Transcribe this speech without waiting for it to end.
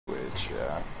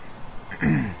Yeah.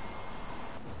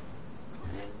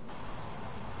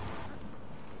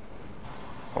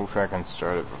 Hopefully I can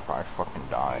start it before I fucking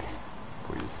die.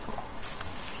 Please, come on.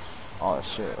 Oh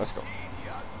shit, let's go.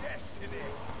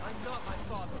 I'm not my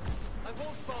father. I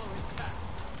won't follow his path.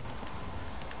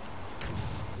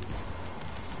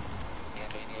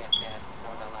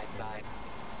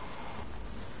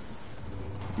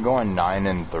 I'm going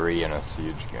 9-3 in a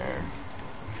siege game.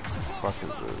 What the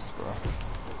fuck is this, bro?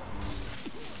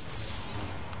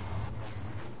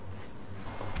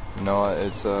 You know what?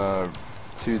 It's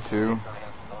 2-2.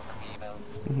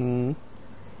 Mm-hmm.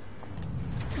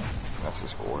 That's the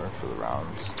score for the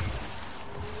rounds.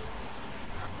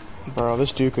 Bro,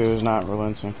 this Dooku is not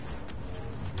relenting.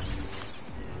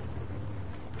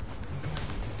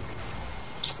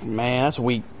 Man, that's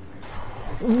weak.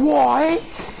 What?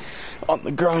 On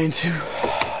the grind too.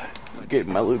 Get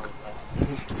my Luke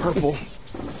purple.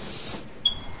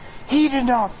 He did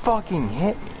not fucking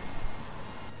hit me.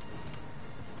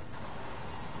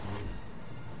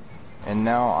 And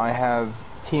now I have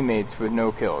teammates with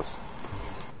no kills.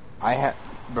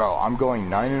 Bro, I'm going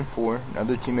 9-4.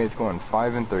 Another teammate's going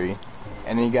 5-3,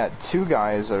 and then you got two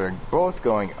guys that are both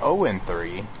going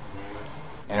 0-3, and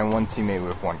then one teammate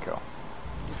with 1 kill.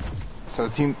 So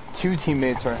two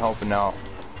teammates are helping out,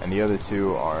 and the other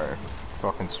two are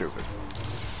fucking stupid.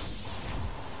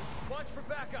 Watch for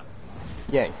backup.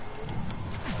 Yay.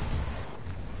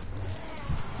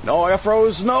 No, I got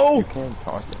froze. No. You can't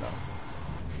talk enough.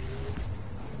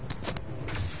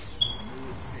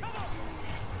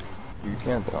 You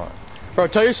can't talk. Bro,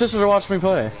 tell your sister to watch me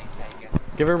play.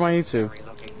 Give her my YouTube.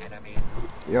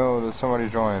 Yo, there's somebody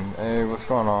joined. Hey, what's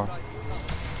going on?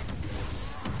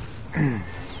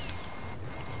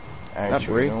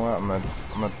 Actually, you know what?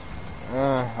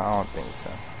 I don't think so.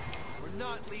 We're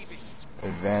not leaving.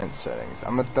 Advanced settings.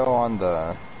 I'm gonna throw on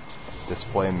the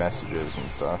display messages and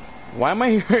stuff. Why am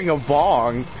I hearing a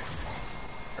bong?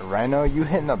 Rhino, you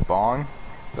hitting a bong?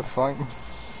 The fuck?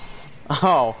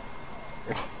 Oh.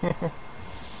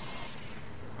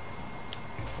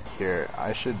 Here,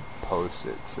 I should post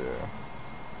it too.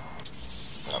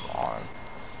 I'm on.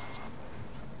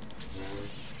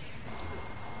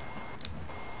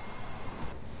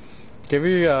 Give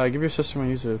your sister my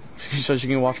YouTube so she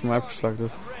can watch from my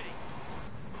perspective.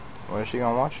 What is she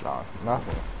gonna watch it on?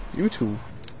 Nothing. YouTube.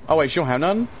 Oh wait, she don't have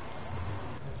nothing?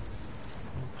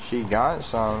 She got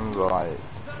some, but like,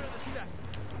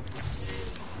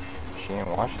 she ain't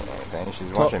watching anything.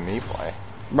 She's watching me play.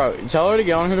 Bro, tell her to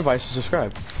get on her device and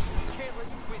subscribe.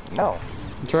 No.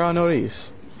 Turn on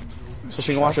notice so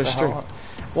she can watch her stream.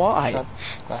 Why? Shut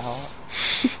the hell up.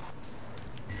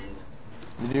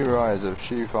 You do realize if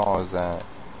she follows that,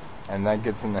 and that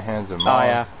gets in the hands of Mom, oh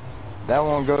yeah, that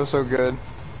won't go so good.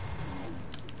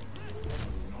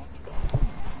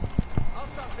 I'll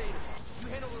stop Vader. You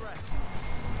handle the rest.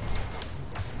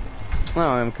 I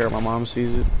don't even care if my mom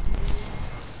sees it.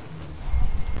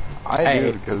 I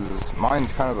do, because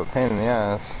mine's kind of a pain in the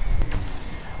ass.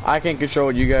 I can't control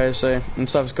what you guys say, and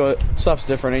stuff's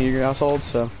different in your household,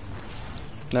 so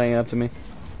that ain't up to me.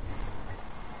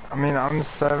 I mean, I'm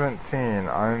 17.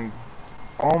 I'm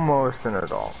almost an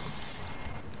adult.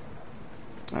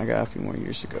 I got a few more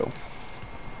years to go.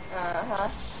 Uh-huh.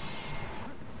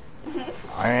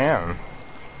 I am.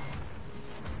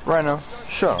 Right now,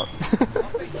 shut up.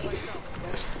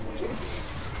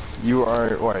 You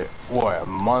are, what, a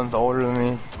month older than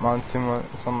me? Month, 2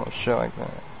 months, some shit like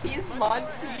that. He's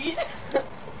Monty.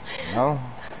 No?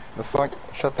 The fuck?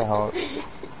 Shut the hell up.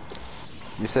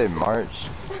 You say March?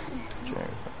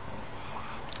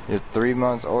 You're 3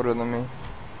 months older than me?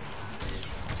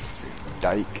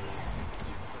 Dyke.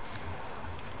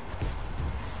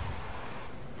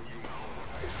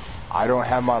 I don't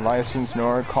have my license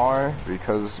nor a car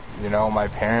because, you know, my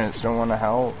parents don't want to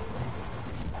help.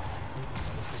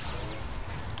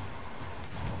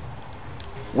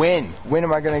 When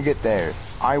am I gonna get there?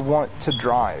 I want to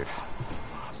drive.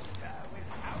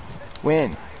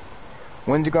 When's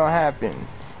it gonna happen?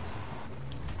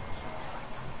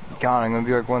 God, I'm gonna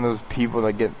be like one of those people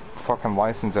that get fucking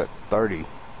licensed at 30.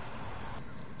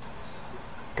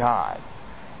 God.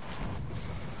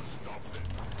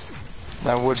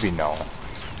 That would be no.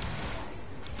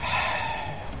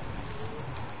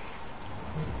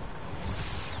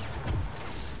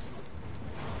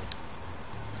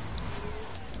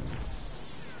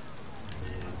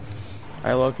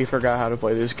 I low-key forgot how to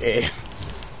play this game.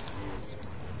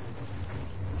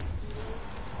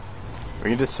 We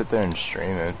can just sit there and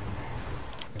stream it.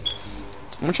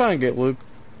 I'm trying to get Luke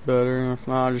better. If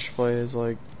not, I'll just play as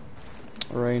like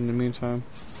Ray in the meantime.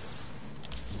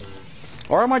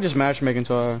 Or I might just matchmake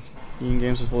until Eating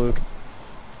games with Luke.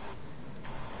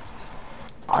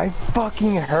 I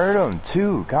fucking heard him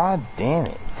too. God damn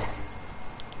it.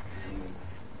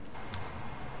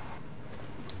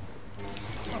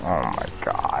 Oh my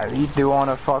god, he do on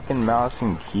a fucking mouse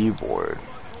and keyboard.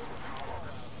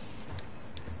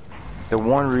 The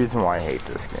one reason why I hate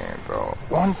this game, bro.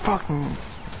 One fucking...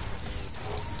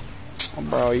 Oh,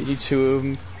 bro, you need two of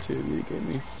them. Two you gave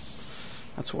me.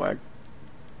 That's whack.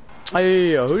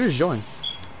 Hey, who just joined?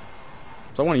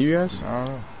 Is that one of you guys?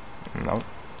 Nope.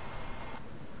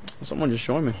 Someone just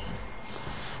joined me.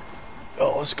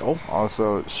 Oh, let's go.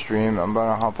 Also, stream, I'm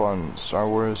about to hop on Star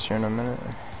Wars here in a minute.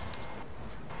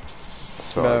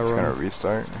 So it's gonna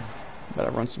restart.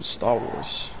 Better run some Star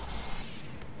Wars.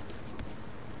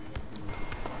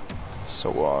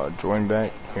 So, join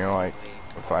back here in like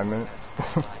 5 minutes.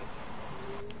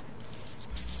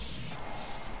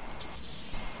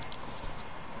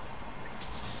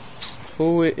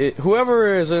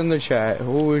 Whoever is in the chat,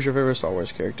 who is your favorite Star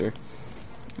Wars character?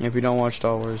 If you don't watch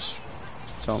Star Wars,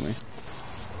 tell me.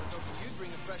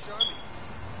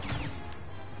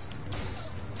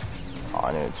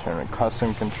 I need to turn the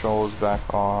custom controls back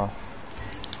off.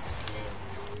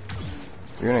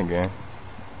 You're in a game.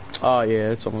 Oh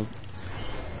yeah, it's almost...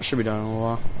 should be done in a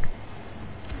while.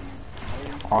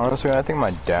 Honestly, I think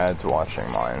my dad's watching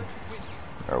mine.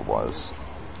 Or was.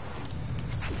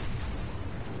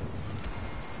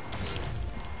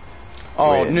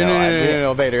 Oh, Wait,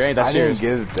 no, Vader, ain't that serious? I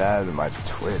didn't give Dad my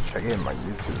Twitch, I gave him my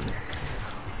YouTube.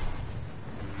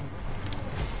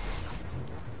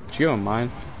 Did you give him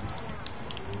mine?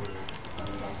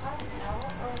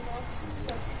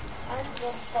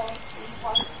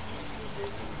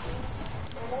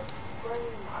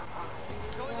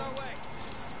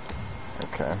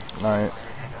 Okay, night.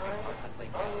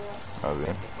 Love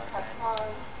you.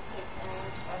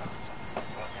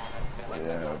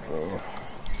 Yeah, bro.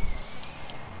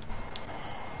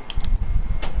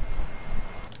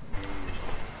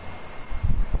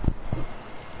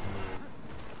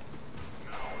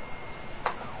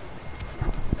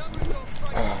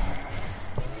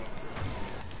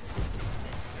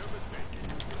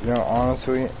 You know,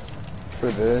 honestly,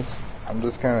 for this, I'm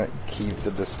just gonna keep the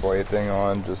display thing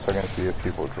on just so I can see if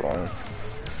people join.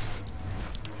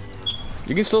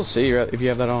 You can still see if you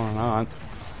have that on or not.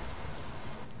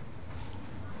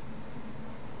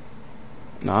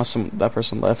 Nah, that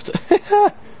person left.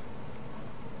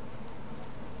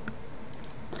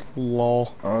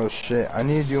 Lol. Oh shit, I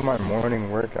need to do my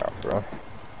morning workout, bro.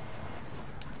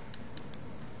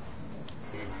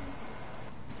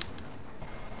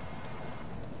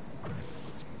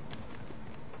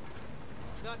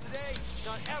 Not today,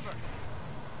 not ever.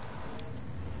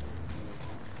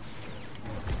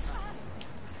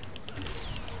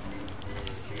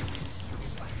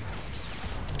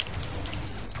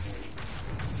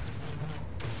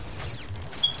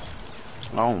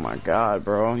 Oh my god,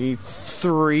 bro. I need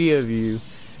 3 of you.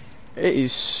 It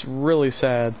is really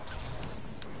sad.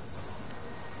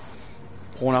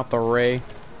 Pulling out the ray.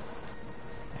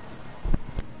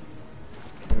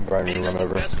 Invite me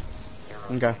whenever.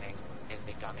 Okay.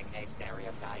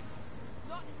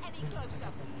 Not any closer.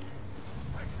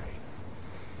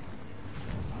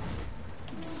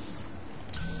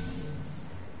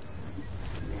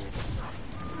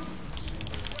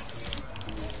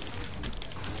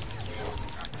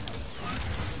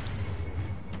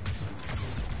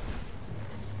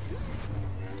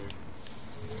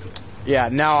 Yeah,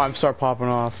 now I'm start popping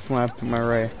off when I put my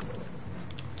ray.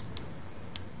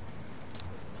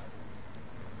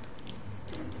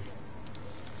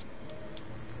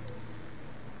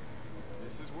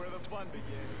 This is where the fun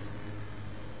begins.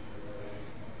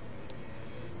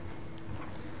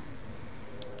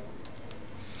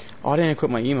 Oh, I didn't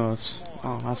equip my emotes.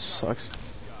 Oh, that sucks.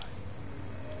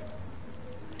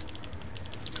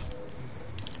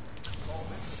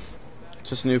 It's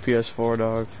just a new PS4,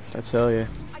 dog. I tell you.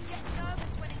 I get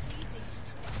nervous when it's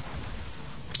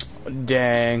easy.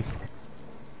 Dang.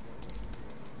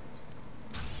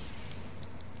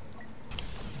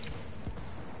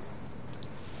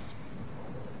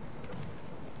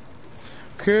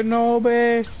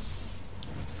 Kenobi.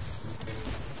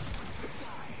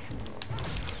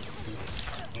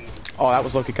 Oh, that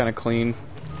was looking kind of clean.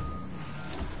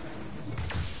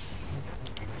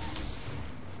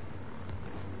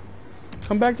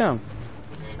 Come back down.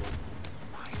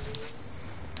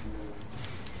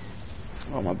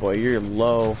 Oh my boy, you're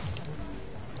low.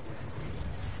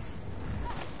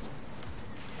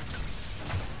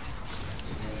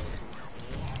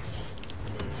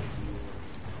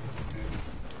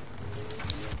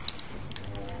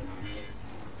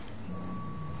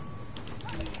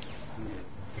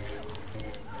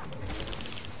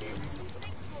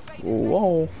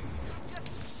 Whoa. Just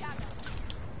shadow.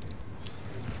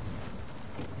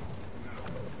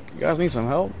 You guys need some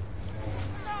help?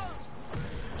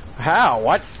 How?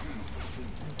 What?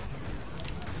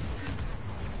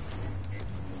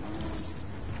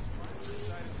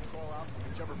 Decided to crawl out from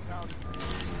whichever pound.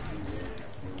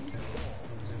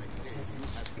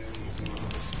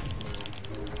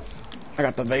 I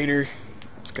got the Vader.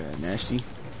 It's kind of nasty.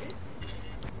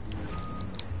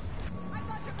 I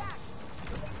got your back.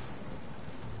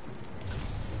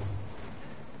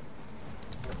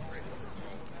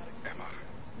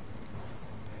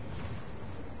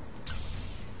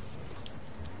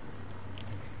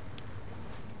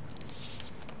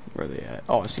 Where they at?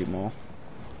 Oh, I see them all.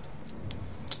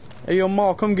 Hey, yo,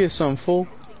 Maul, come get some, fool.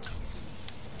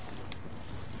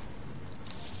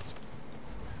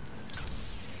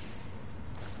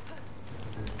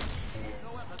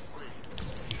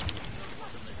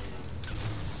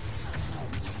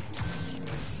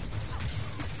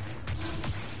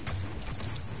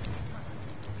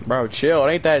 Bro, chill.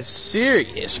 It ain't that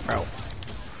serious, bro.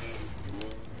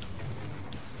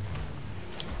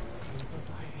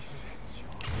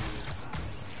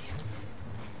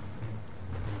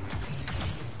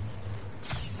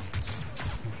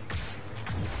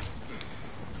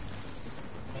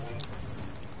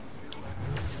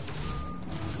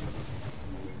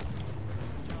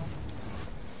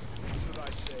 Should I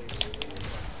say?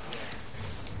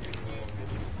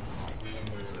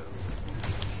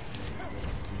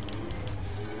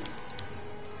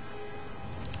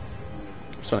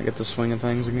 So I get the swing of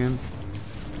things again.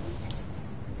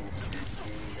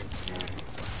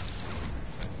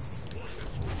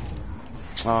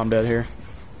 Oh, I'm dead here.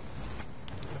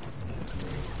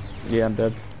 Yeah, I'm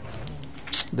dead.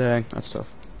 Dang, that's tough.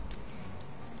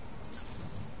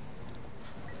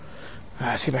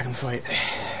 Alright, let's get back in the fight.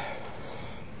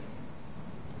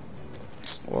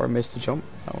 Or I missed the jump.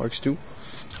 That works too.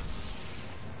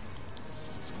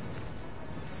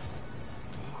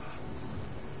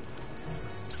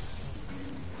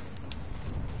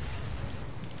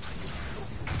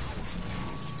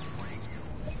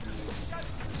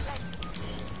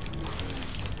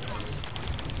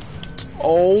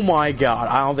 Oh my god,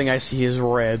 I don't think I see his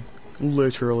red.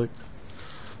 Literally.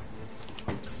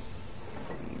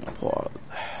 I'll pull out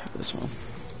this one.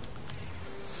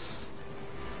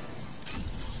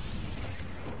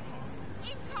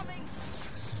 Incoming.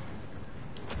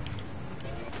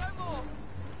 No more.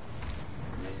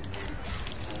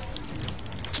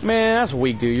 Man, that's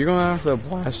weak, dude. You're gonna have to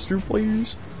blast through,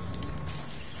 please.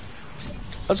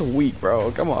 That's weak,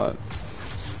 bro. Come on.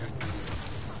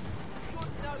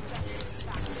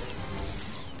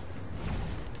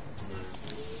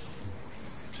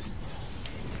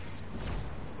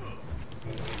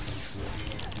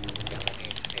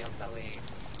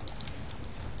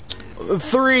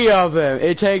 Three of them.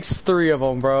 It takes three of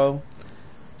them, bro.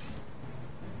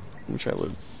 Let me try to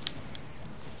loot.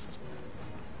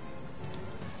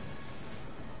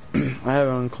 I have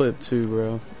it on clip too,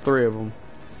 bro. Three of them.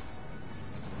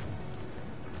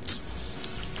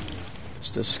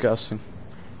 It's disgusting.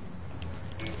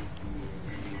 We'll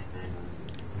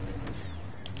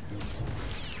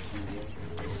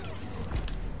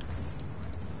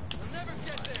never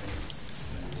get there.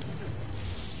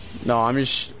 No, I'm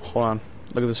just. Hold on.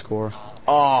 Look at the score.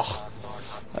 Oh,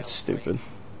 that's stupid.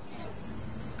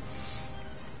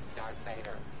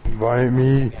 By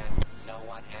me.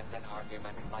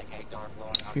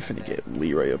 We finna get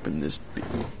Leroy up in this.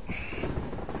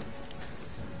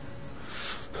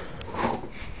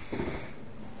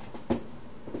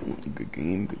 Good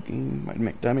game, good game.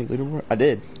 Did I make Leroy? I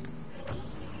did.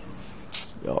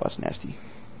 Oh, that's nasty.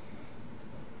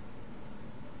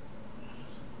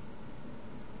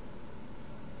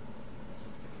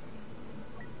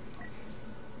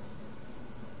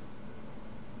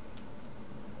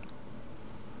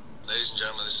 Ladies and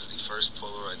gentlemen, this is the first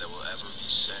Polaroid that will ever be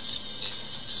sent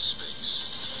into space.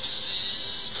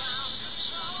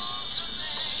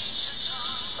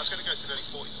 That's going to go to nearly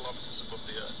 40 kilometers above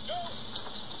the Earth.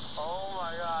 Oh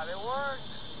my god, it worked!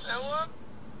 It worked!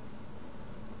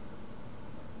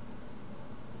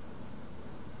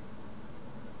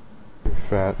 You're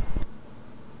fat.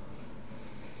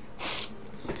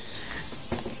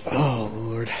 Oh,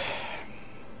 Lord.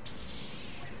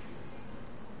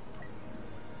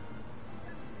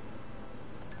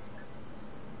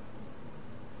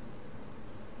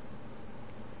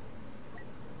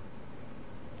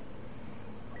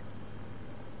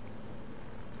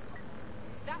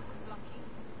 That was lucky.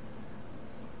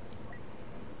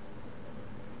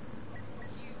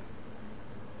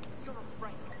 You're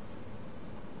afraid.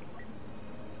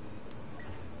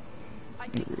 I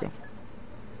There think we I go.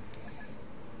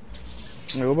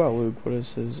 can. Hey, what about Luke? What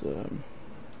is his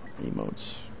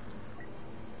emotes?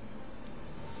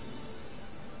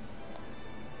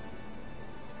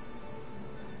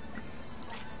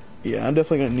 Yeah, I'm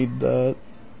definitely gonna need that.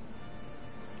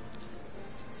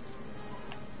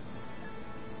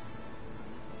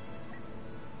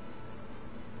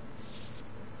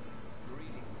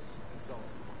 Greetings,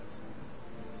 exalted ones.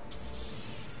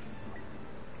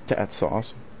 That's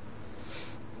awesome.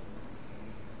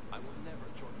 I will never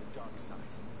join the dark side.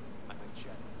 I'm a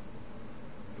Jedi.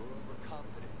 Your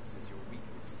overconfidence is your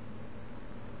weakness.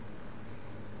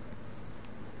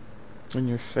 And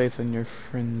your faith in your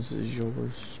friends is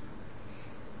yours.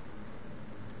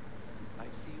 I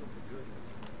feel the good in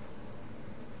you.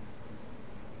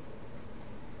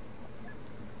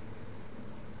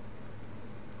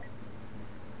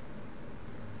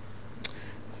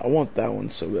 I want that one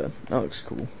so bad. That looks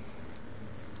cool.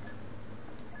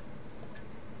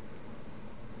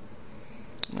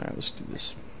 Alright, let's do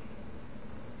this.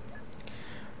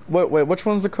 Wait, which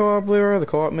one's the co-op, Leroy? The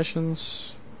co-op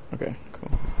missions? Okay,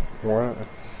 cool. What?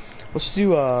 Let's do,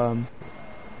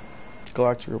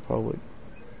 Galactic Republic.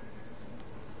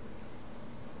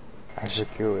 I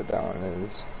forget what that one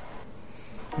is.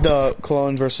 The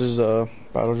clone versus,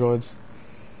 battle droids.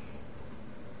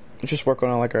 Let's just work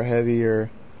on, like, our heavy or...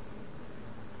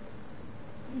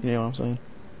 You know what I'm saying?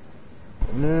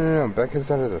 No. Back us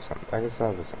out of this one. Back us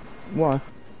out of this one. Why?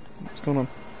 What's going on?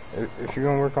 If you're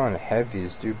gonna work on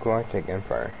heavies, do Galactic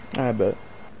Empire. I bet.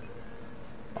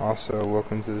 Also,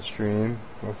 welcome to the stream.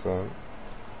 What's up?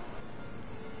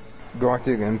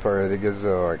 Galactic Empire, that gives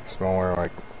like smaller,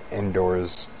 like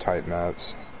indoors type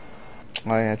maps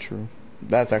Oh, yeah, true.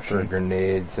 That's for actually...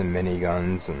 grenades and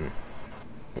miniguns,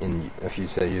 and if you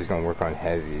said you was gonna work on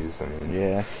heavies, I mean,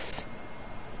 Yeah.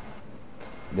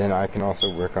 then I can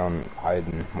also work on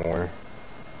Iden more,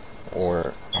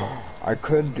 or I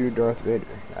could do Darth Vader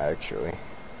actually.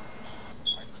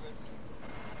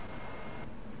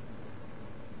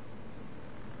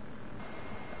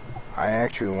 I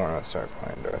actually want to start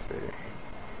playing Darth Vader.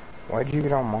 Why'd you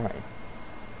get on mine?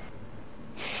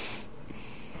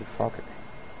 You fucker.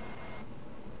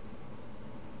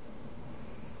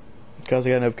 Because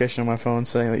I got a notification on my phone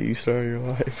saying that you started your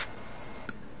live.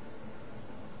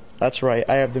 That's right,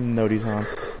 I have them noties on.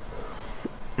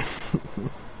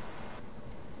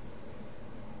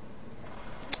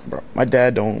 Bro, my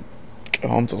dad don't get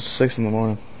home till 6 in the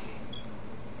morning.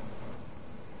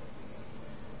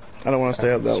 I don't want to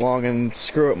stay up that long and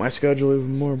screw up my schedule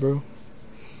even more, bro.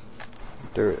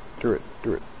 Do it with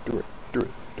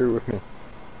me.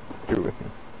 Do it with me.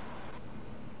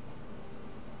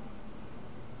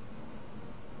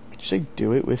 Did you say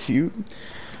do it with you?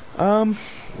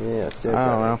 Yes, I don't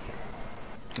know.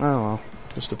 I don't know.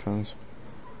 Just depends.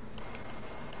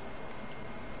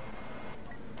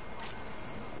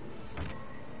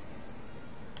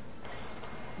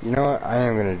 You know what? I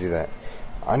am gonna do that.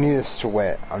 I need a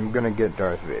sweat. I'm gonna get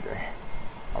Darth Vader.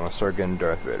 I'm gonna start getting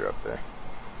Darth Vader up there.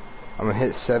 I'm gonna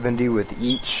hit 70 with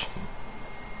each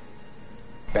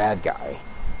bad guy,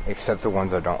 except the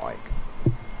ones I don't like.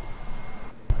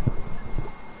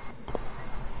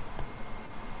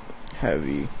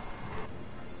 Heavy.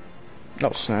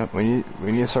 Oh, snap. We need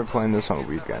to start playing this on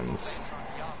weekends.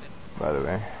 By the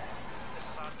way,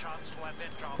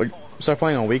 Like, start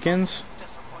playing on weekends?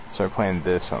 start playing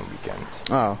this on weekends.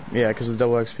 Oh, yeah, because of the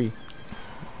double XP.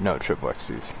 No, triple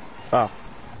XPs. Oh,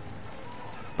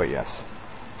 But yes.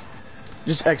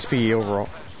 just XP overall.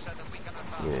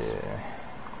 Yeah.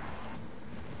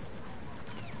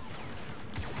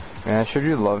 Man, I sure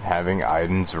do love having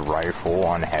Iden's rifle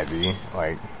on heavy.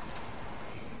 Like,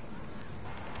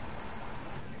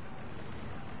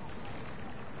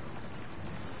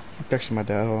 I'm texting my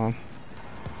dad, hold on.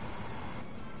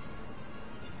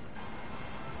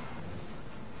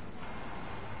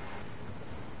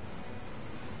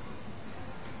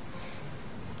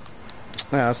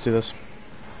 Yeah, let's do this.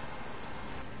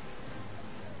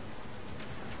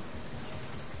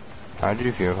 how'd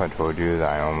you feel if I told you that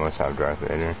I almost have Darth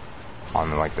Vader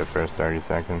on like the first 30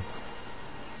 seconds?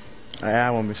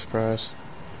 I won't be surprised.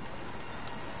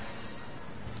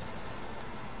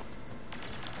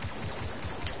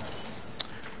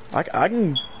 I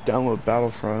can download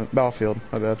Battlefield,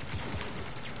 my bad.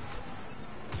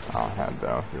 I don't have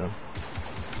Battlefield.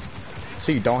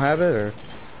 So you don't have it, or?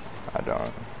 I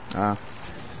don't. Ah.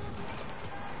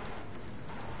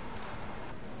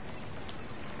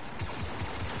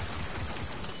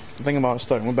 I'm thinking about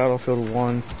starting with Battlefield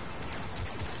 1.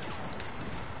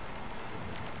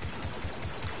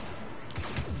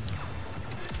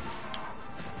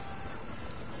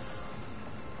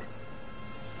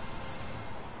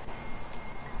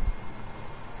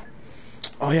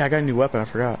 Oh yeah, I got a new weapon. I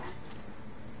forgot.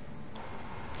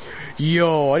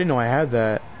 Yo, I didn't know I had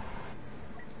that.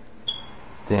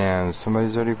 Damn,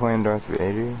 somebody's already playing Darth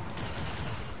Vader?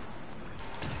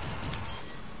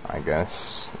 I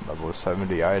guess. Level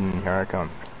 70 Iden, here I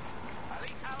come.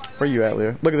 Where you at,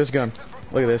 Leo? Look at this gun.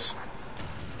 Look at this.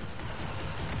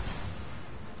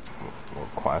 What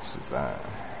class is that?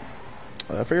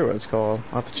 I forget what it's called.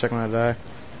 I'll have to check when I die.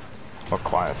 What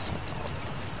class?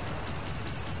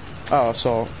 Oh,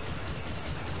 assault.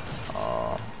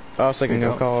 I was thinking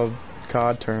of called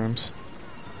COD terms.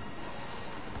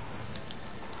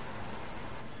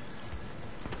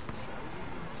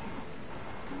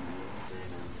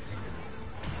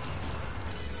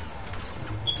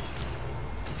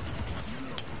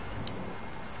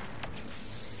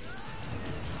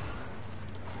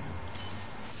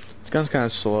 This gun's kind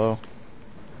of slow.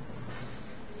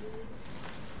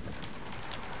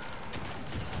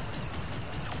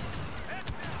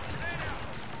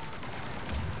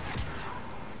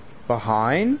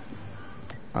 Behind?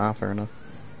 Ah, fair enough.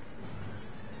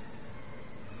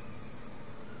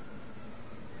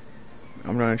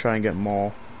 I'm gonna try and get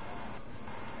Maul.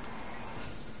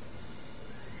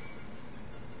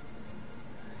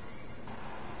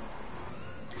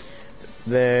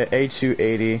 The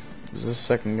A280 is the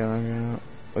second gun I got.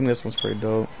 I think this one's pretty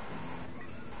dope.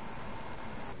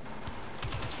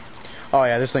 Oh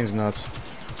yeah, this thing's nuts.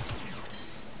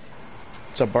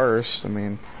 It's a burst, I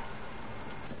mean.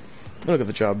 Look at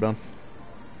the job done.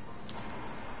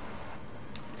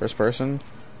 First person,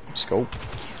 scope.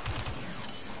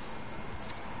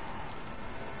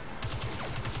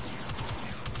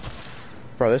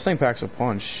 Bro, this thing packs a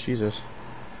punch. Jesus.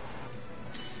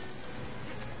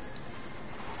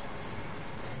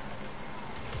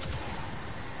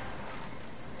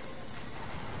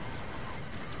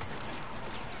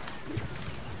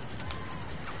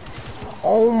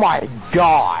 Oh my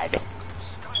god!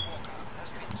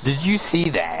 Did you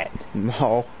see that?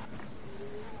 No.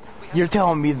 You're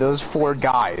telling me those 4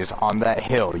 guys on that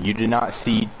hill you did not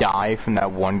see die from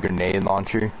that one grenade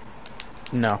launcher?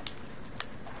 No.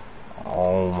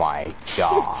 Oh my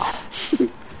god.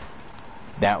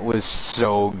 That was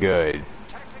so good.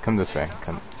 Come this way.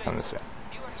 Come this way.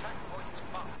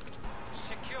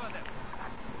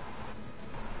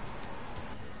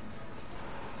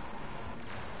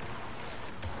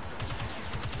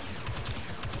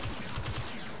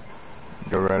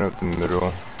 Go right up the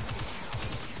middle.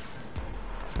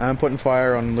 I'm putting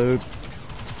fire on Luke.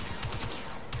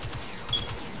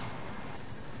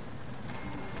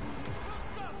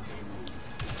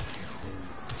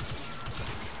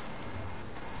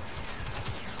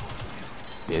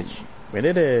 Bitch. We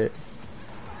did it.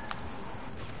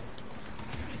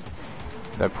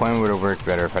 That plan would have worked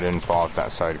better if I didn't fall off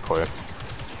that side cliff.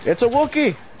 It's a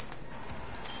Wookiee.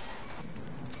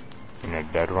 And a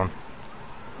dead one.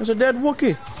 There's a dead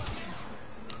Wookiee.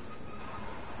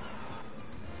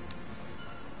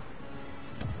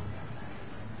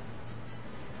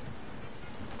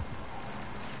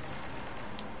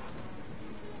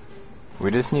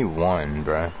 We just need one,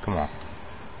 bruh. Come on.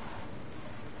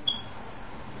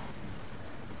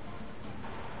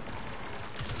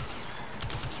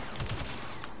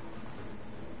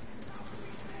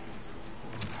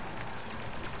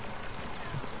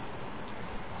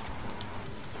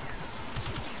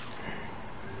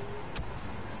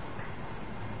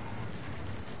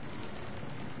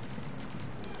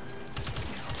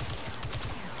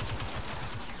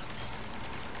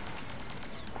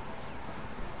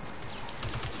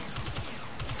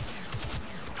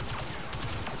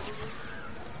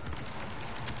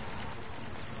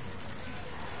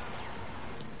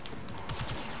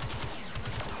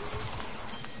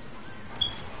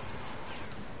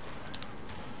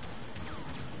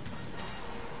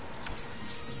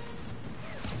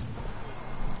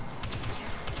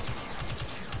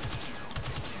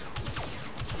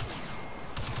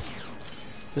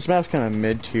 This map's kind of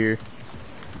mid-tier.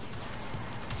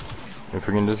 If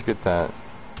we can just get that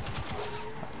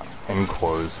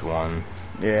enclosed one.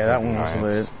 Yeah, that one was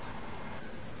lit.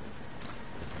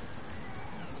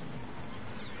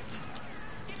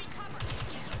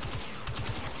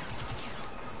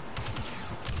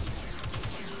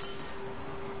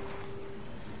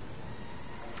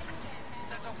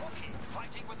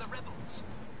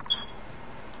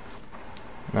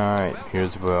 Alright,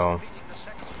 here's where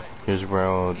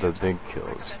the big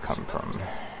kills come from.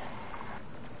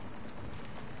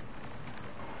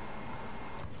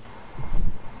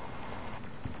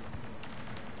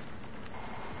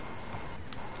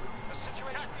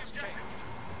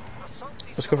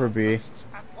 Let's go for B.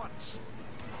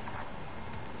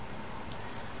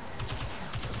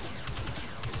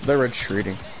 They're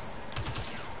retreating.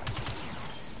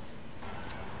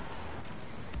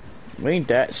 Ain't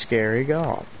that scary,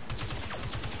 God.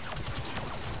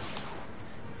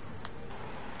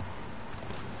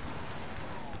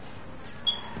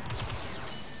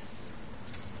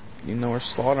 You know we're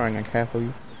slaughtering a half of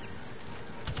you.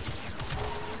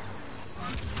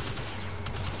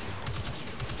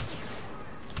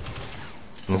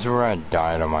 This is where I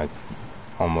died on my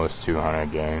almost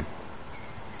 200 game.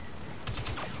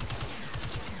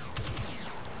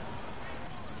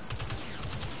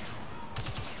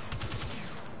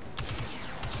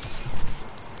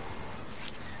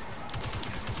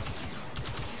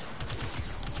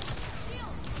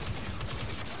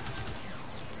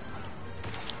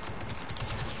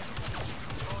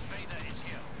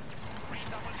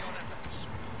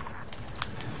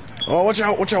 Oh, watch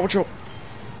out, watch out, watch out.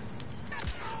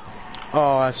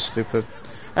 Oh, that's stupid.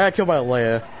 I got killed by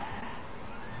Leia.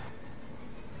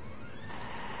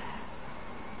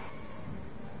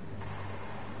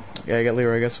 Yeah, I got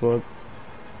Leroy, guess what?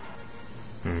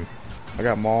 I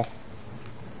got Maul.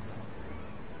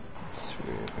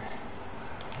 Sweet.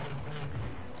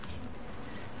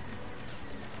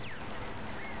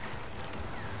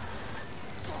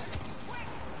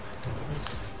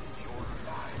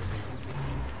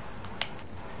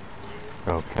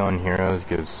 Bro, killing heroes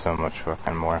gives so much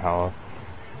fucking more health.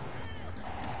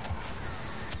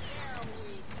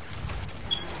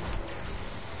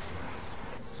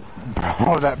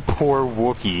 Bro, that poor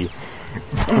Wookiee.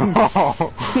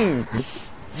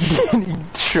 He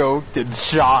choked and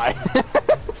shot.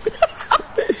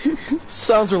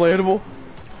 Sounds relatable.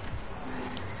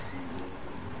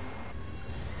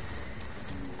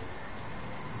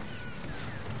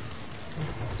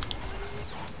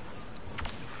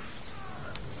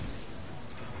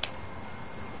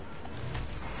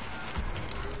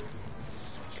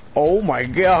 Oh my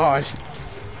gosh.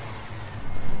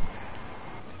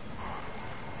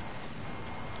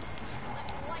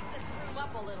 Let's light this room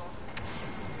up a little.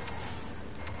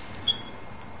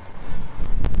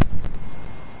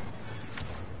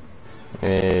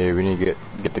 Hey, we need to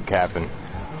get the captain.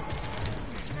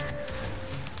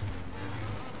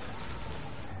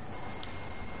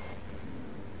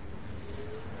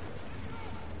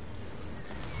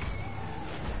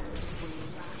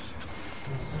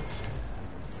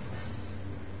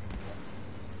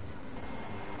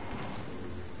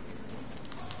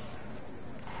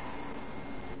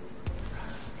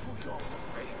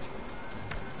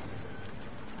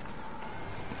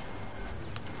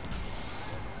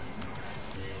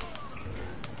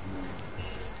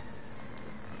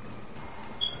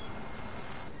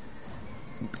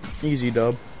 Easy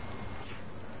dub.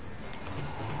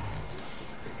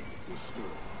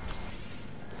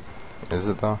 Is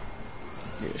it though?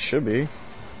 Yeah, it should be.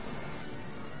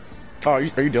 Oh, are you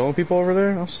dealing with people over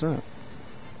there? Oh snap.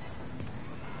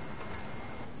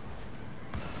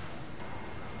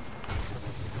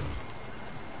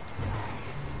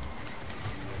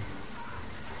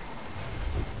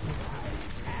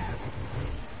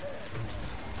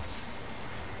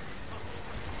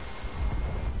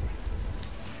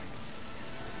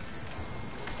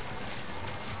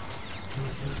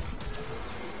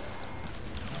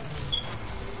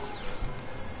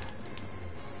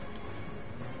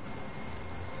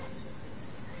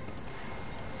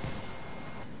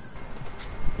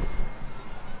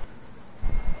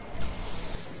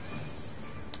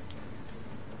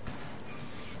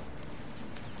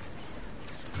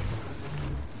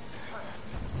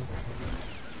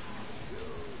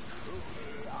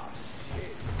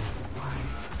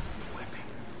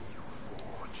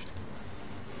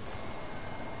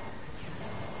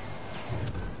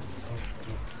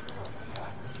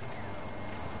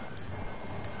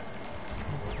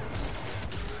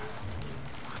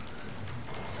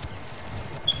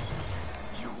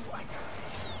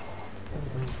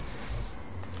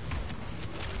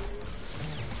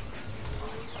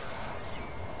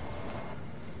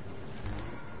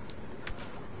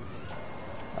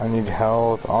 I need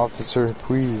health, officer,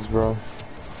 please, bro.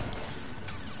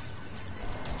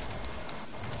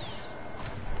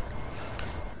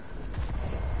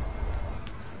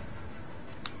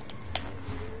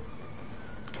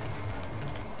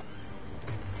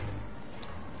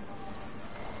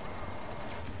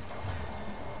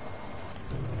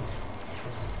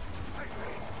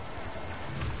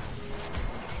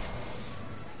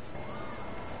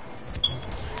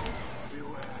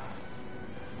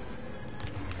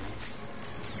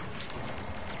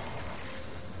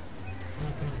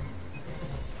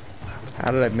 How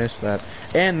did I miss that?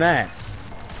 And that.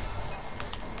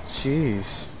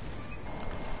 Jeez.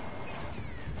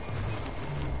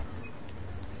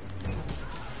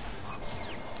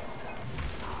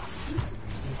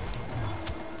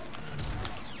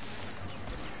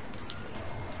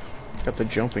 Got the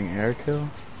jumping air kill.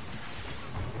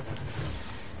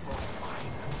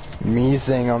 Me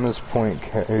staying on this point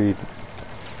carried.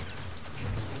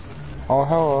 Oh,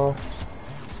 hello.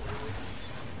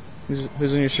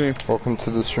 Who's in your stream? Welcome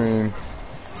to the stream.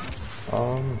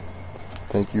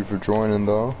 Thank you for joining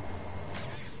though.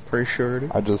 Pretty sure it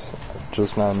is. I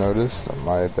just now noticed.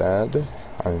 My bad.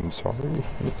 I'm sorry.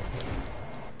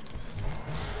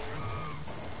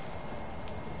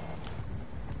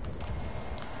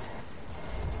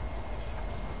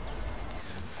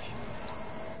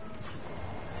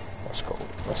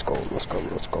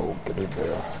 Let's go. Get in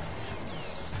there.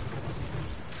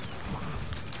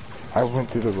 I went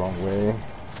through the wrong way.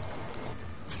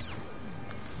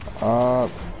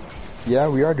 Yeah,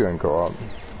 we are doing co-op.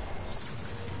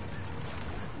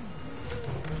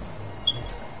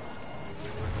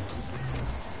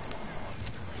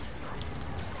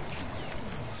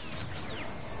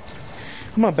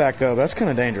 I'm gonna back up. That's kind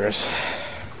of dangerous.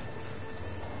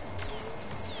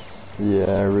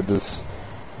 Yeah, we're just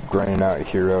grinding out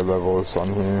hero levels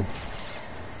on here.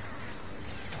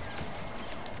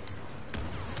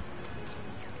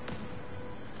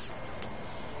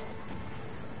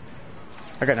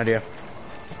 I got an idea.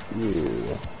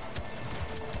 Yeah.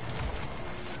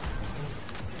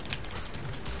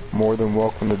 More than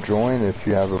welcome to join if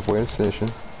you have a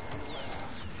PlayStation.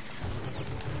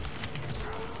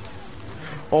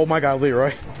 Oh my god,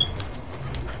 Leroy.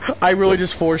 I really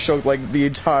just force-choked like the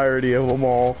entirety of them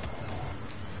all.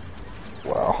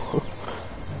 Wow.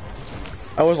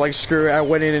 I was like, screw it. I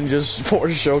went in and just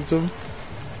force-choked them.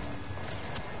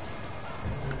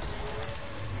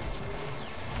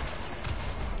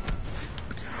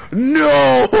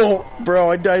 No!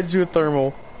 Bro, I died to a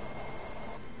thermal.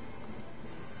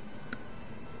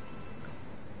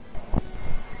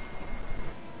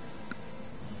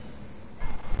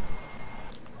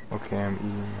 Okay, I'm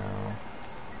eating now.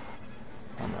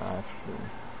 I'm actually.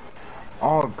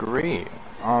 Oh, great.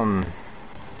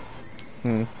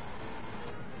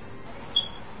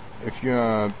 If you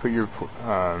put your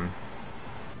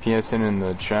PSN in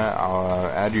the chat, I'll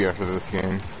add you after this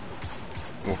game.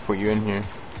 We'll put you in here.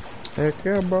 Heck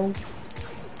yeah, bro.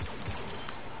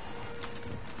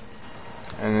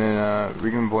 And then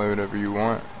we can play whatever you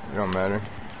want. It don't matter.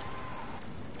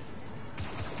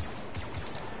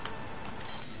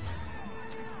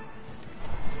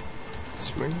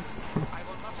 Sweet. I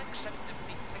will not accept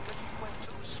defeat because you went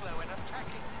too slow in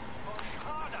attacking. Push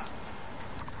harder.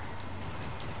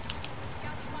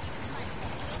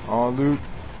 Oh, Luke.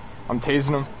 I'm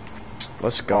tasing him.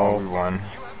 Let's go. Oh, we won. You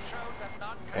have shown that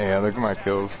not Hey, look at my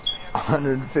kills.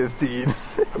 115.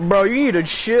 Bro, you need to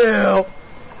chill.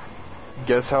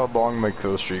 Guess how long my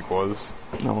kill streak was?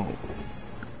 No.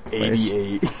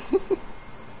 88.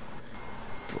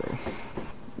 Bro.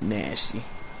 Nasty.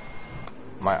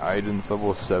 My item's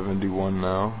level 71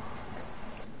 now.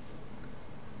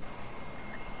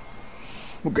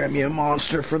 We'll grab me a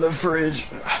monster for the fridge.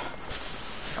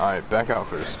 Alright, back out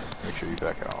first. Make sure you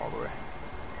back out all the way.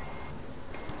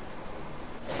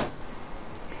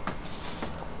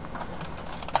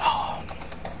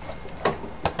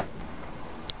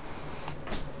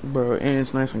 Bro, and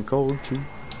it's nice and cold too.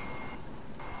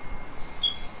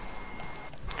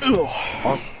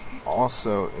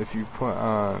 Also, if you put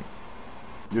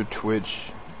your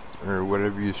Twitch or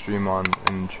whatever you stream on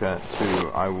in chat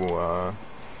too, I will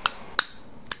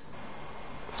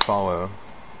follow.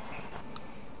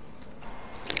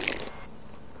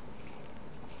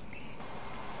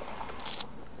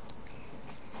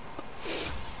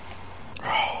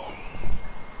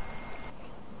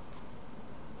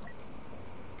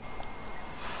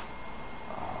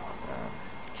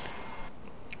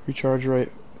 Recharge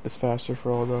rate is faster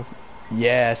for all those.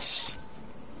 Yes.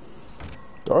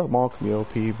 Darth Maul can be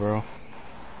OP, bro.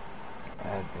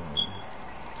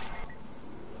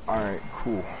 Alright,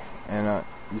 cool. And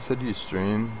you said you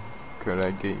stream. Could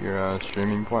I get your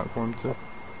streaming platform too?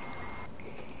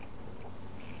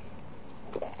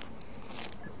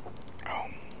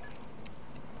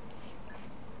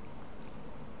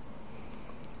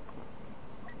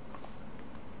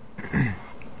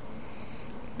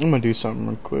 I'm gonna do something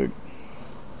real quick.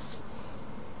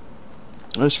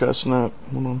 I just got a snap.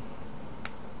 Hold on.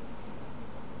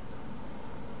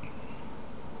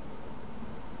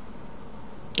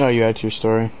 Oh, you add to your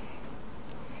story.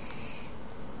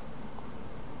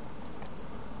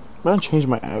 I'm gonna change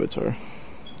my avatar.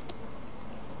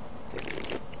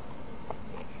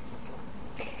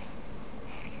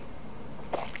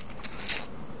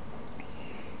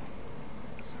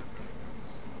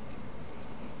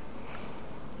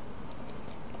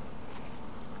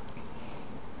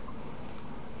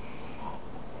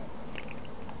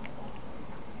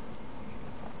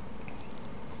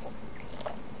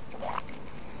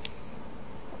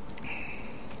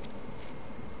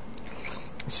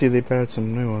 See, they've added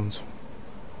some new ones.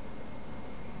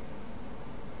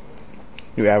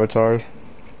 New avatars.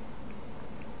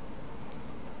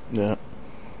 Yeah.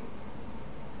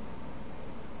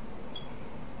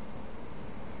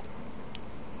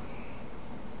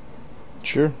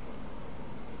 Sure.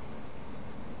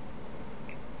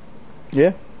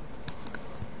 Yeah.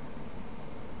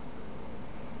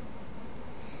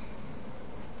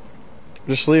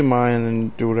 Just leave mine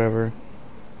and do whatever.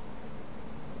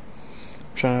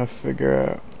 I'm trying to figure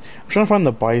out. I'm trying to find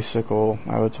the bicycle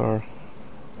avatar.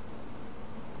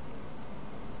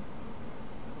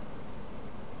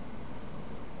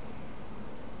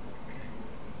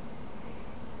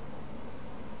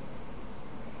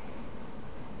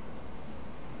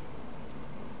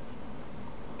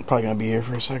 Probably gonna be here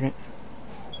for a second.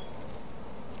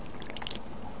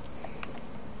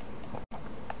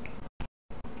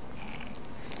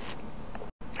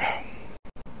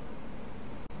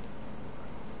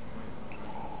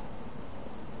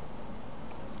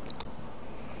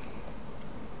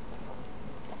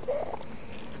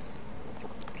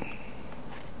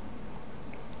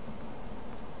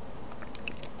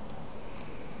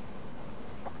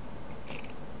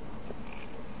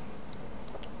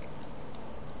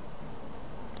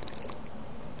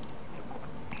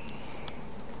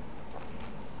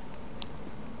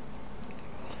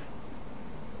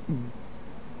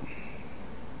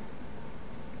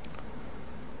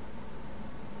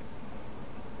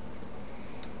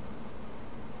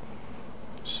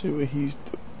 See what he's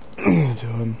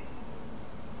doing.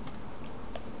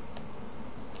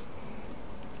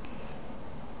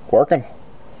 Working.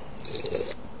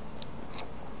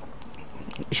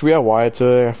 Should we have Wyatt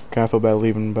today? I kind of feel bad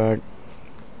leaving him back.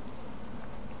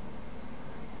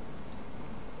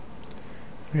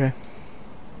 Okay.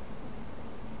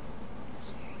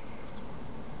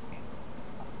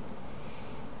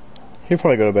 He'll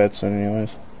probably go to bed soon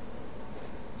anyways.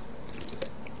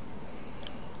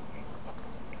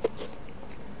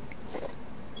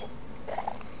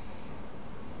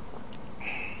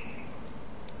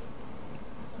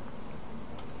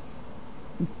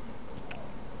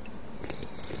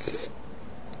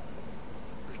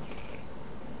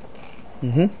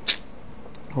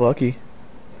 Lucky.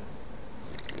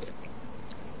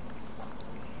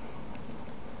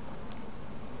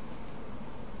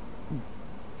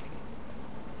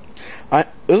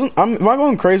 Am I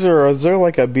going crazy, or is there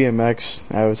like a BMX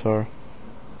avatar?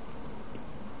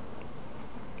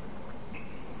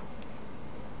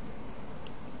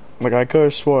 Like I could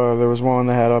have swore there was one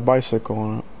that had a bicycle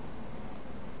on it.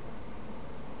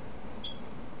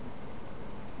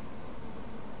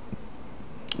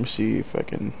 Let me see if I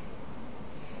can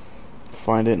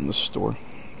find it in the store.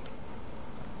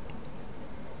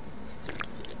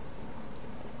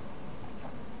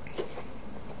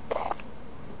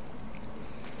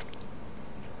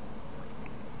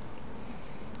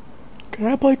 Can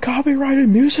I play copyrighted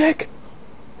music?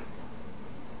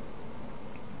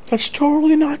 That's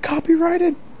totally not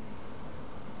copyrighted.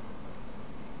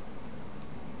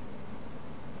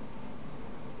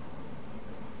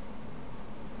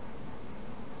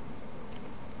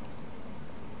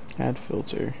 Add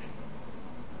filter.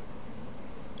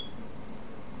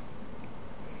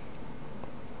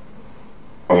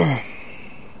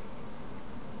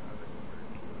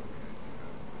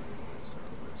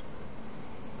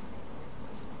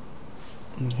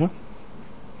 Yeah.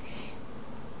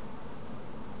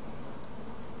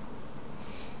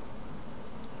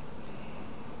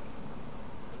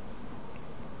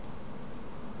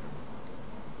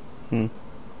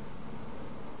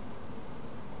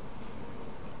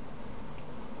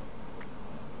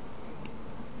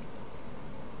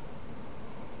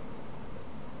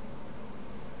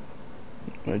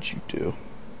 What'd you do?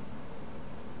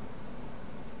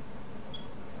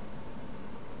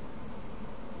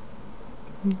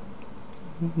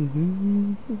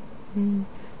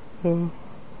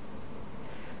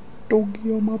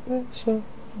 Doggy on my backside,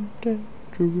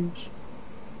 dangerous.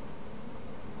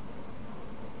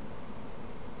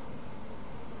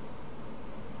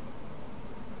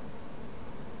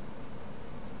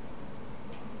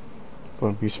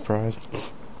 Wouldn't be surprised.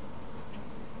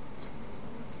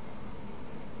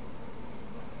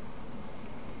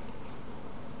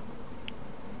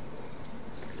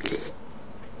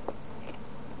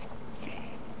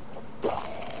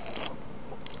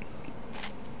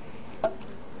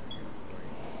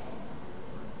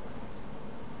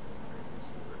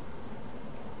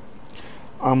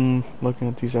 I'm looking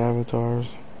at these avatars.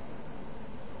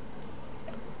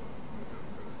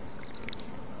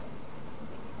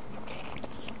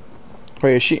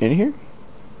 Wait, is she in here?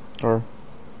 Or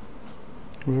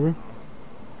whatever?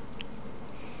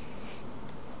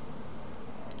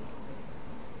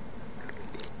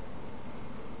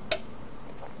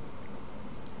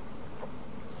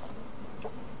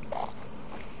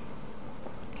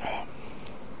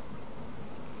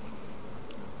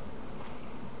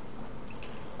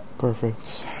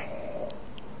 Perfect.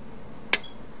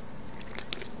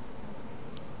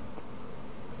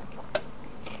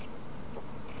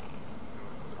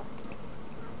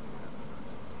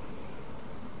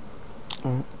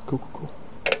 Alright, cool.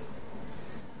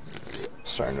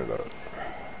 Starting it up.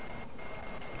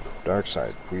 Dark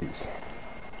side, please.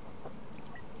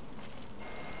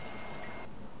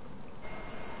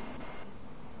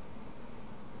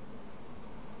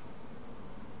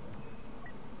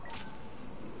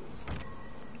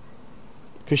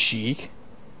 Kashyyyk.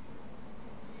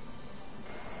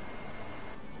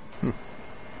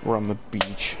 We're on the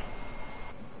beach.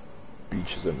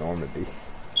 Beaches of Normandy.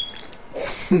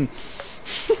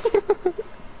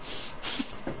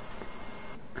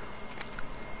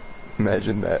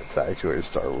 Imagine that's actually a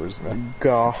Star Wars, man.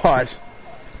 God.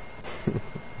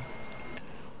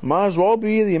 Might as well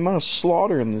be the amount of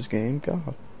slaughter in this game.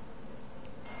 God.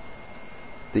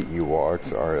 The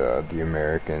Ewoks are the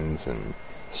Americans and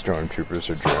Stormtroopers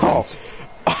are Germans.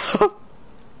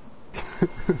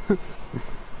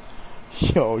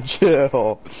 Yo,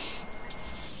 chill.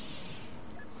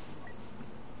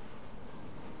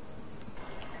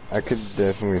 I could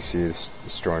definitely see the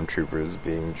Stormtroopers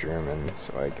being Germans,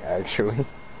 like, actually.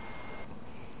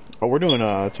 Oh, we're doing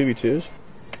 2v2s?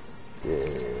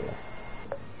 Yeah.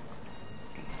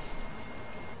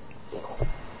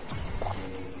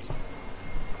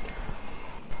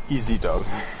 Easy dub.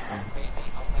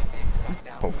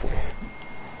 Hopefully.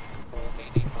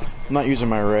 I'm not using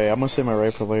my ray. I'm gonna save my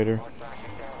ray for later.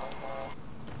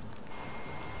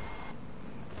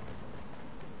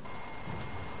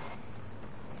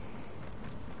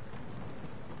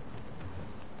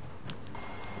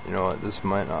 You know what? This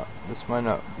might not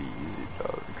be easy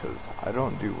though, because I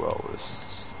don't do well with.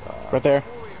 Right there.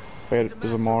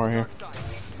 There's a mall right here.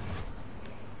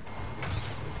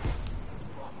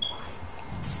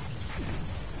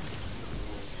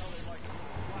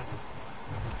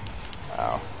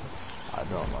 Ow. I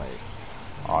don't like.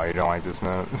 Oh, you don't like this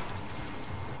map?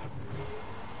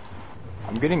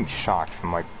 I'm getting shocked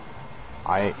from like.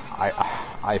 I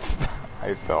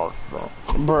felt though.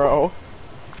 Bro.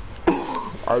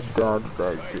 I dogged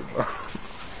that too much.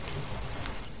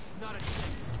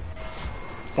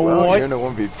 Well, What? you're in a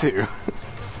 1v2.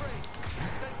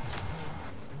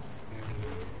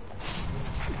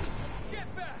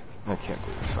 I can't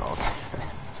believe I fell.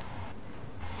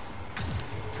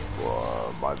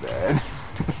 Whoa, my bad.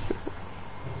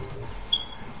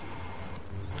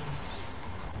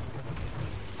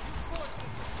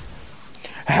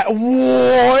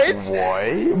 What?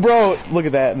 What? Bro, look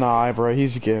at that. Nah, bro,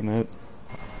 he's getting it.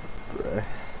 Bruh.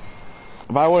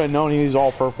 If I would have known he was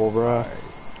all purple, bro.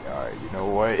 Alright, you know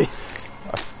what? I'm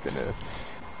gonna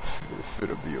fit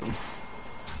a beam.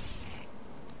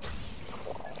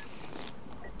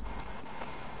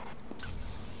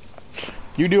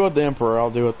 You do with the Emperor,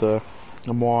 I'll do with the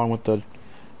Maul with the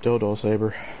dildo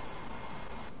saber.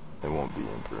 It won't be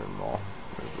Emperor and Maul.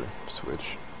 Remember,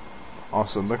 switch.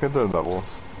 Also, look at the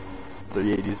levels.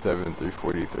 387,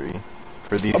 343.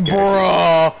 For these characters.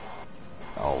 Bruh!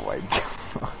 Oh my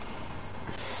god.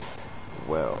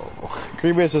 Well.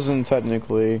 Grievous isn't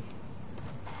technically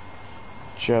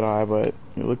Jedi, but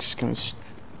it looks kind of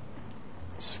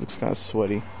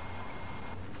sweaty.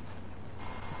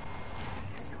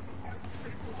 I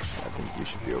think you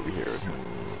should be over here with me.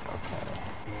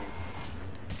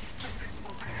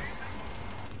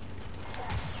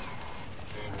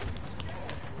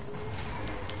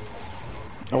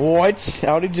 Okay. What?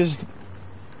 How'd he just...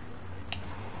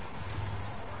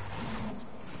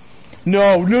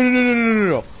 No.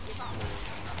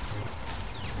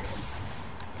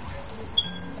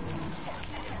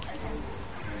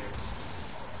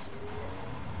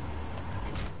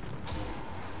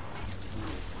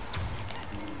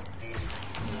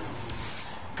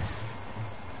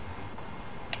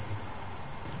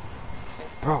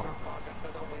 Bro.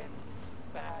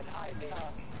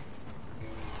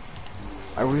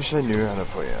 I wish I knew how to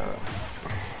play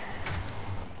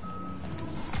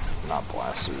not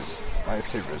blasters.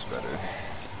 Lightsaber's better.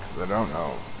 Cause I don't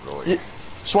know, really.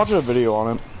 Just watch a video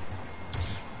on it.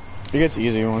 It gets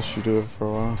easy once you do it for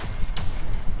a while.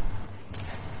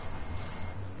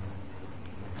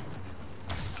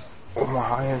 Well, my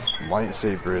highest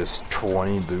lightsaber is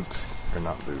 20 Luke's, or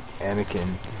not Luke,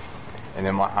 Anakin. And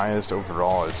then my highest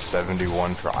overall is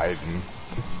 71 for Iden.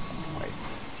 Like,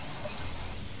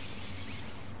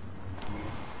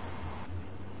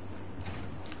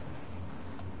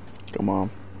 Come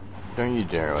on. don't you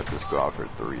dare let this go out for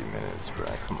 3 minutes, bro.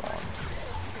 Come on.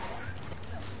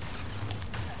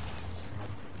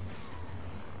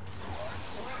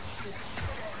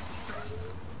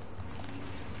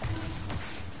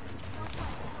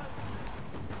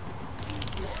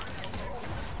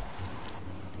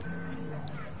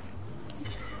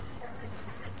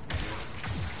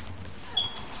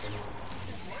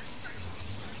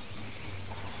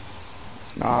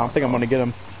 Nah, I think I'm gonna get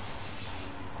him.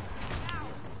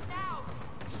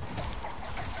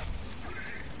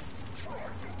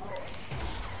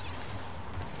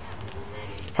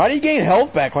 How do you gain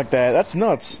health back like that? That's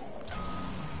nuts.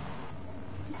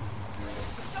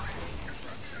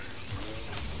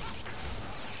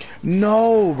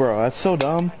 No, bro, that's so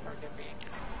dumb.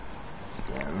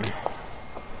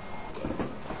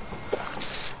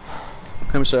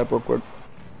 Let me set up real quick.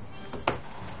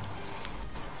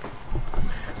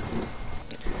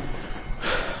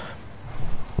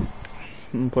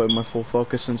 I'm putting my full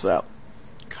focus into that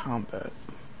combat.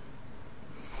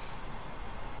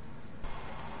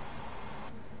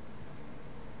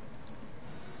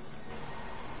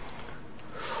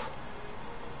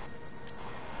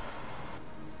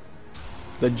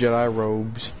 The Jedi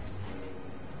robes.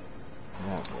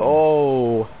 Yeah.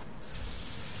 Oh.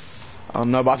 I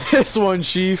don't know about this one,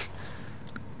 Chief.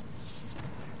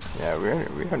 Yeah, we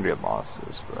 100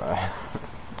 losses, bro. I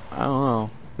don't know.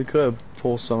 We could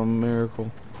pull some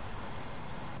miracle.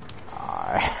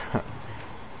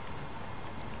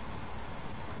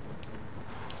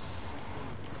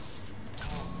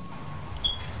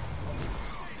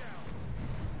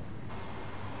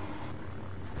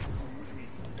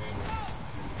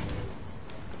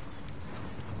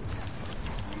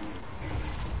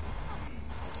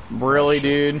 Really,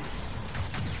 dude?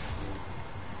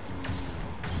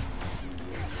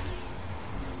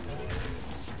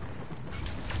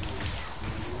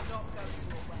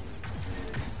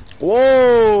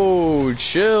 Whoa,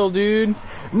 chill, dude.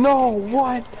 No,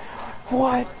 what?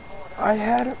 What? I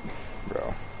had it,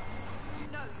 bro.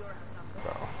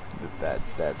 Bro,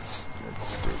 that's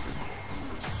stupid.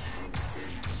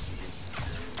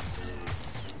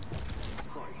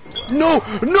 No,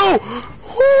 no.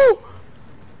 Woo!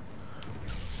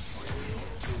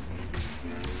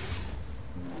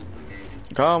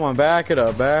 Come on, back it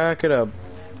up, back it up.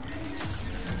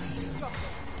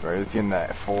 Bro, he's getting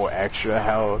that full extra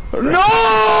health.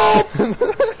 No!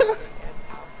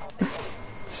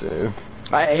 Shit.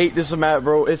 I hate this map,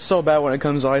 bro. It's so bad when it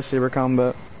comes to lightsaber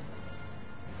combat.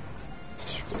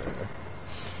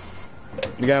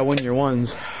 You gotta win your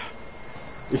ones.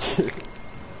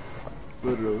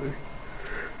 Literally.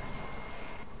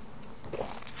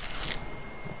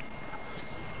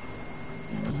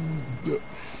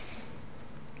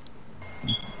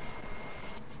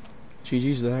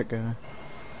 GG's that guy.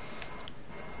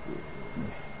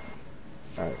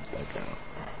 Alright, that guy.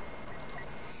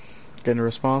 Getting a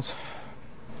response?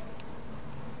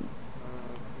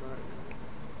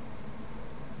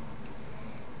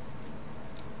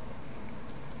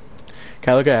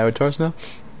 Can I look at avatars now?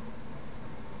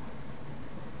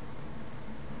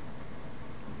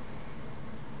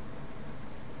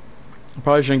 I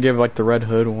probably shouldn't give like the Red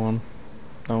Hood one.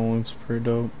 That one's pretty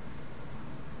dope.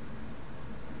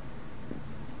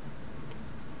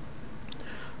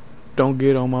 Don't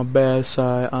get on my bad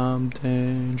side, I'm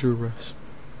dangerous.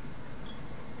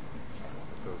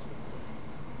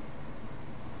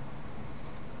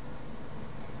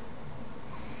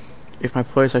 If my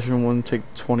PlayStation wouldn't take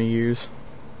 20 years.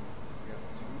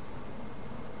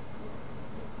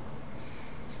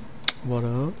 What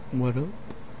up? What up?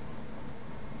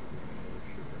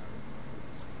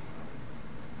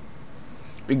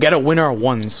 We gotta win our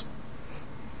ones.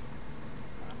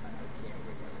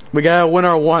 We gotta win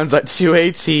our ones at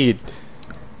 218.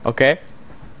 Okay?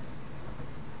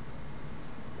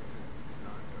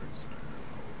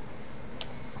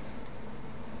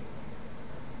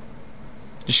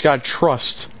 Just gotta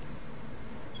trust.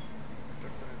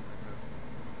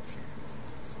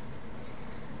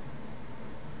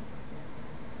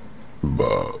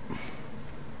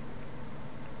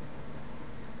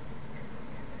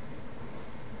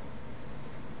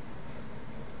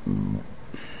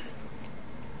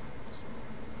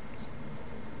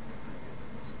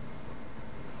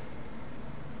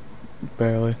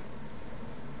 Barely.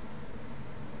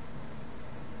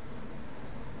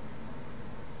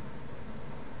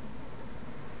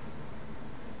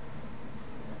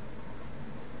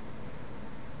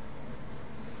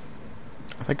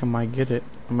 I think I might get it.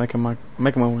 I'm making my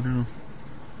way now.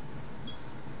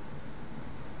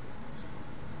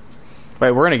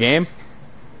 Wait, we're in a game?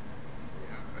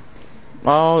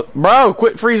 Oh, bro,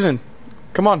 quit freezing.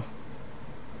 Come on.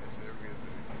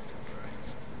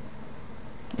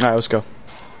 Alright, let's go.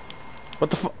 What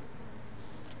the fu-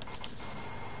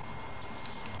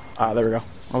 Ah, there we go.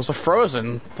 I was like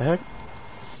frozen. What the heck?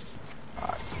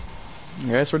 I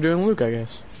guess we're doing Luke, I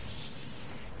guess.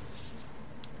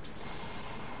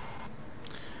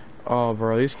 Oh,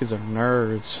 bro, these kids are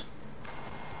nerds.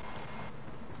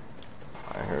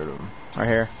 I heard him. Right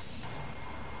here.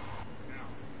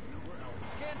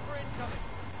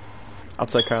 I'll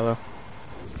take Kylo.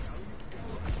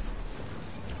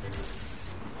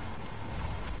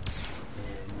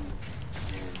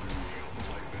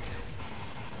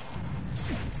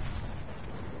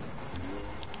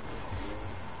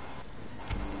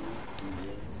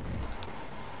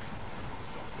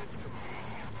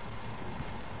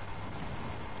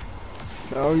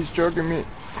 No, he's choking me.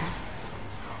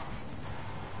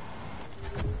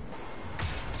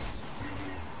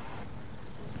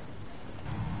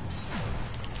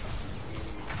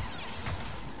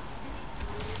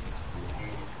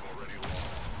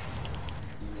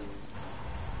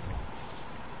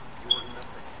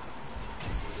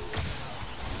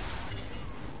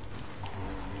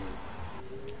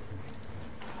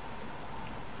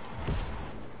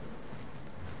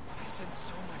 I sense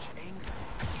so much anger.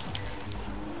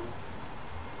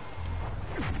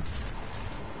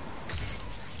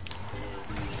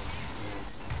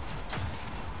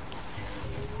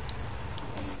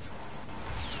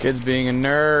 This kid's being a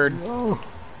nerd. No.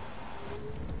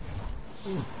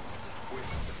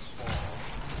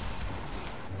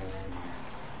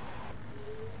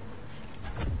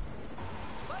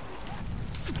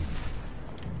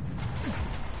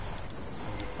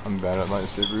 I'm bad at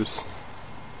lightsabers.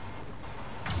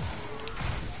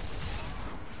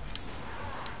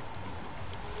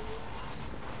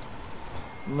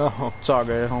 No. It's all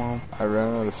good. Hold on. I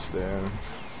ran out of stam.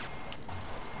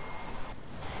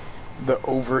 The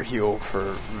overheal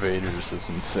for Vader's is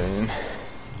insane.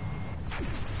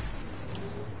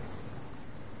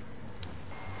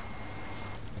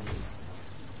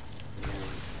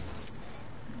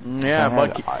 Yeah, I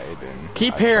but had Iden.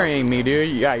 keep I parrying probably me,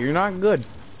 dude. Yeah, you're not good.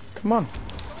 Come on.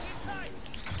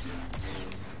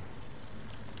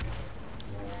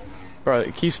 Bro,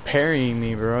 it keeps parrying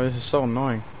me, bro. This is so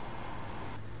annoying.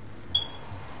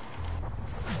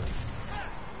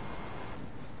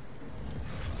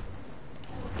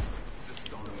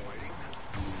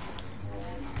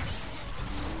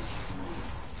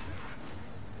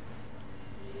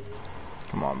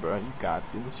 Come on, bro. You got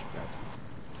this. You got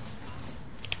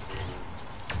this.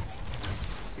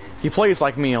 He plays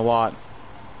like me a lot.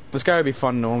 This guy would be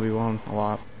fun to 1v1 a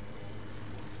lot.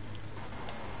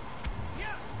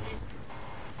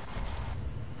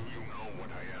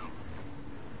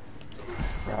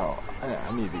 Bro,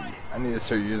 I need to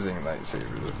start using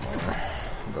lightsabers more.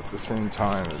 But at the same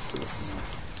time, it's just,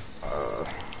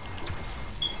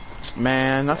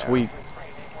 Man, that's Yeah. weak.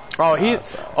 Oh, Nah,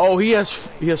 he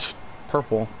has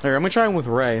purple. Here, let me try him with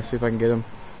Ray. See if I can get him.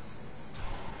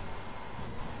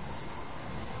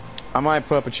 I might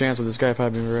put up a chance with this guy if I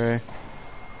have Ray.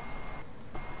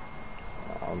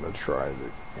 I'm gonna try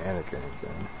the Anakin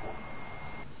again.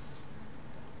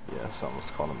 Yes, I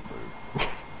almost called him Luke.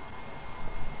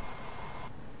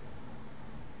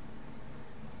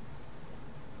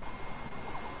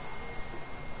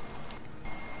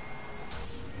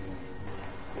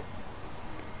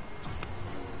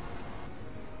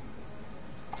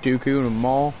 Dooku in a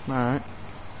mall. Alright.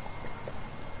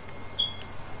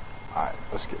 Alright,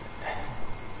 let's get it.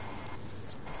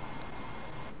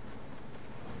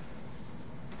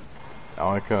 I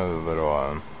like the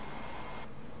little,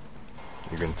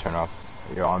 you can turn off,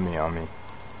 you're on me.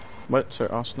 What? Sorry,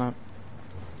 oh snap.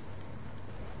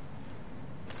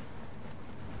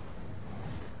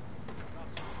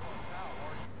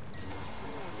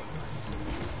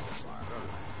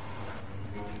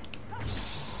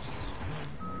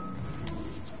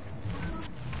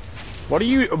 What are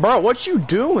you, bro? What you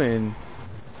doing?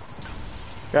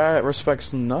 Guy that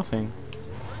respects nothing.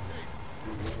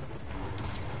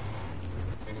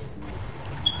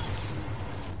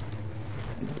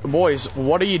 Boys,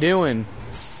 what are you doing?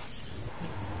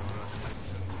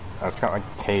 That's kind of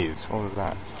like Tase. What was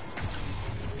that?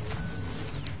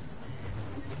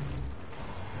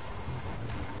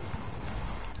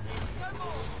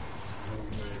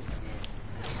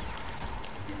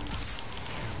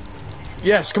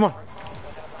 Yes, come on.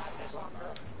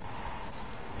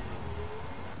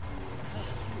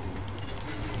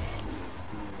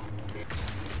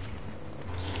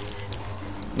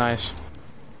 Nice.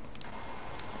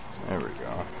 There we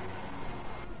go.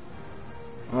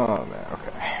 Oh man,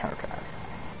 okay.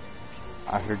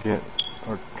 I forget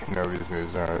what Kenobi's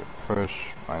moves are. Push,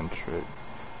 mind trick.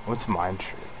 What's mind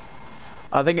trick?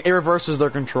 I think it reverses their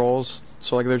controls.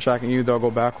 So like they're tracking you, they'll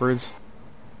go backwards.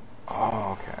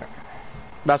 Oh, okay.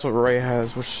 That's what Ray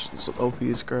has, which is OP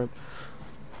as crap.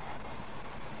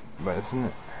 But isn't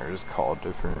it hers called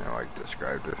different or like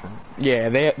described different? Yeah,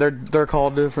 they're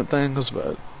called different things,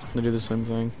 but they do the same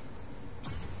thing.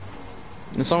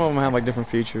 And some of them have like different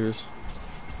features.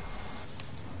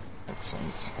 Makes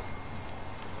sense.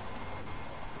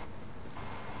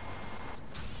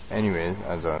 Anyways,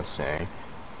 as I was saying,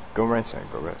 go right side,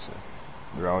 go right side.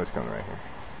 They're always coming right here.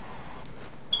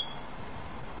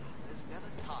 There's never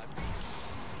time.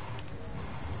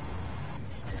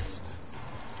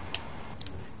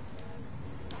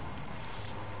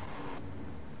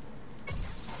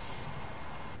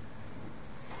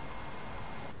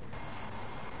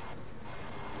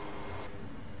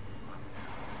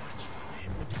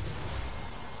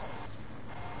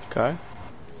 Okay.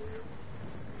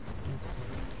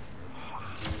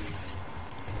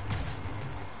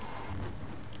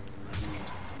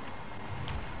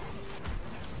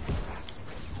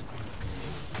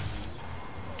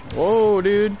 Whoa,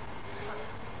 dude.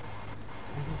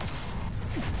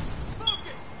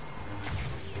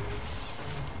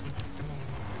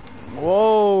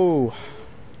 Whoa.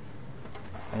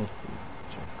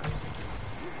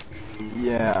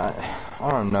 Yeah, I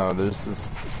don't know. There's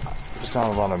not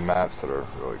a lot of maps that are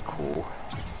really cool.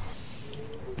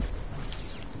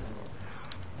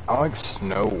 I like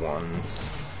snow ones.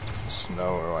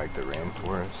 Snow or like the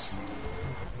rainforest.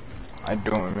 I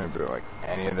don't remember like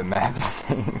any of the maps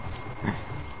names.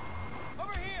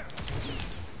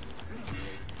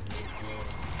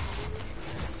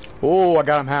 Oh, I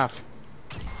got him half.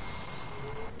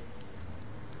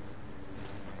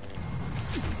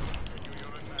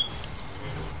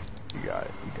 You got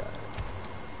it, you got it.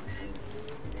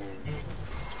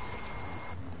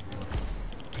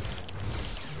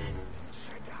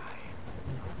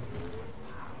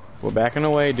 We're backing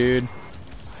away, dude.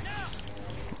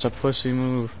 It's a pussy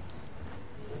move.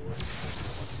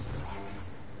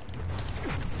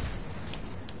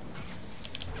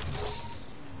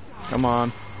 Come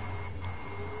on.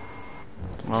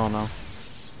 Oh no.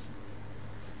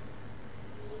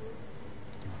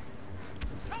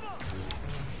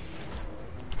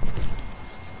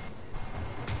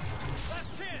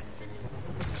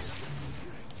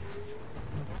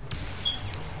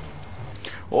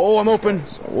 Oh, I'm open.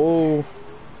 Whoa.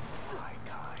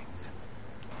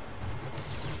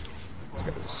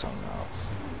 This guy's something else.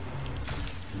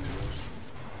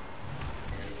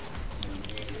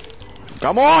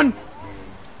 Come on.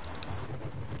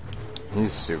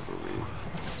 He's super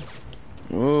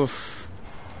weak. Oof.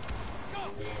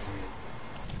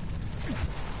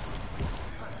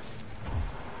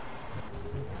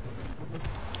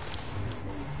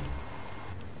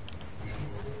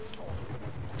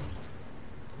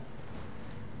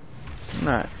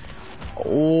 Nah.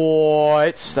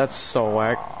 What? That's so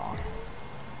whack.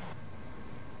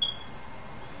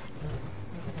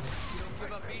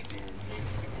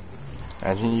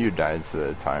 Imagine you died to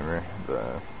the timer,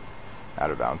 the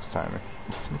out of bounds timer.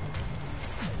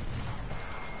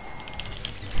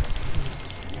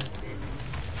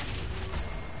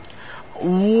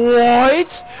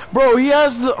 What? Bro, he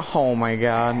has the... Oh my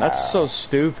god, that's so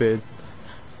stupid.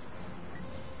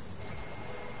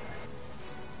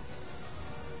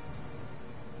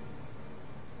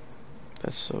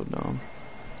 That's so dumb.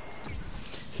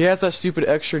 He has that stupid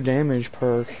extra damage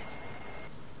perk.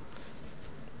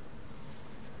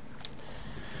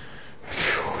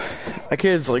 That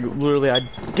kid's like literally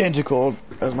identical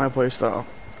as my playstyle.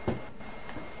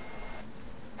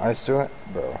 I still it,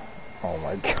 bro. Oh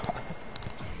my god.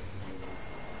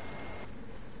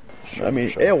 I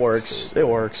mean, it works. It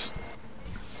works.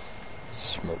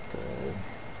 Smoke grenade.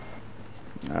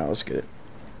 Alright, let's get it.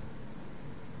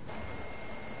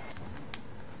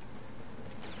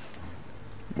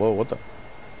 Whoa, what the?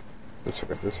 This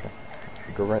way, this way.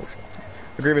 Go right side.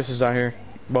 The Grievous is down here.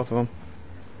 Both of them.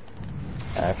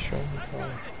 Action.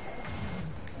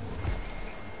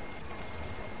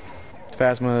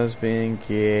 Phasma is being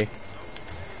gay.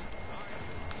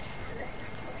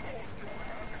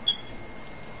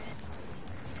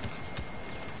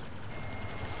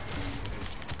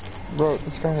 Bro,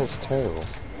 this guy is terrible.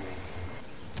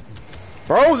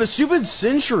 Bro, the stupid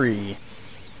sentry.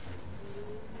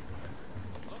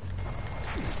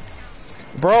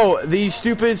 Bro, the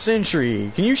stupid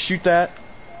sentry. Can you shoot that?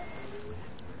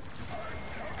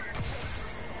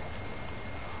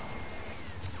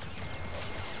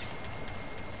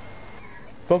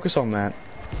 Focus on that.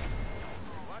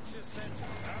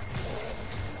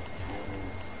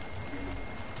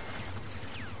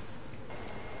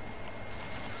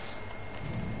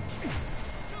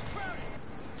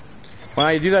 When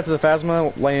I do that to the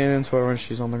Phasma, laying into her when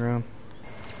she's on the ground.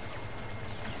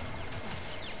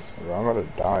 Bro, I'm gonna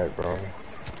die, bro.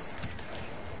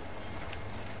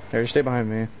 There, stay behind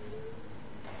me.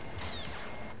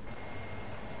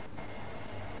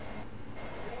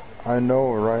 I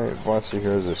know, right? Once you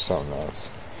hear there's something else.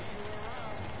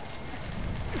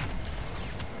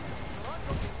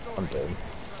 I'm dead.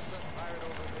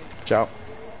 Watch out.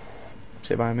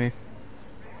 Stay by me.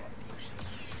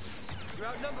 You're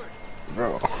outnumbered.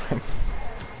 Bro.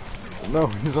 No,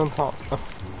 he's on top.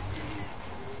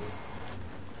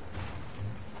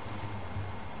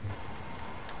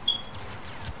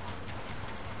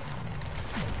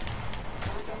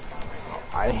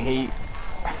 I hate...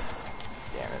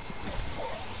 Damn it.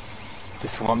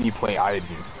 Just let me play Iden,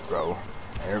 bro.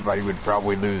 Everybody would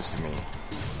probably lose to me.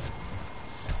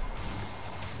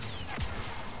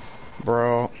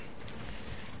 Bro.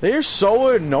 They're so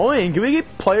annoying. Can we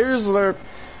get players that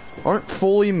aren't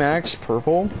fully max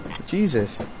purple?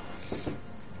 Jesus. I'm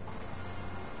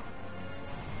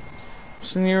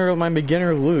sitting here with my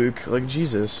beginner Luke. Like,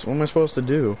 Jesus. What am I supposed to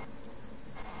do?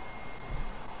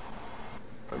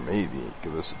 Or maybe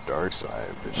give us a dark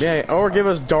side. But Yeah, or give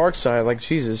us dark side. Like,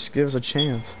 Jesus. Give us a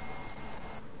chance.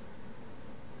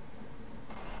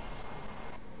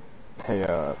 Hey,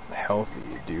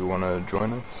 Healthy, do you want to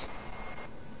join us?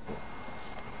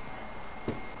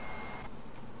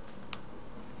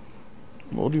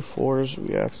 We'll do 4s.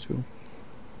 We have to.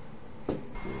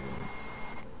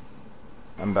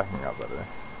 I'm backing out, by the way.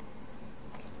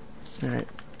 Alright.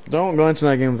 Don't go into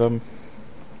that game with them.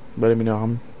 Let me know.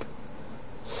 I'm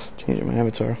changing my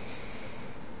avatar.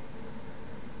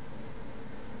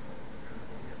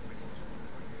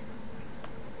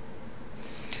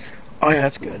 Oh yeah,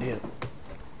 that's a good idea.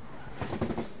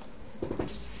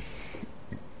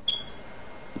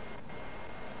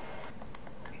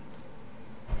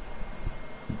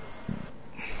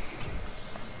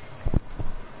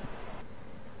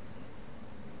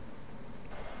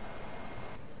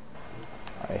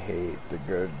 I hate the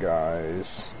good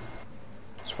guys.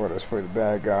 That's what us play the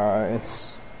bad guys.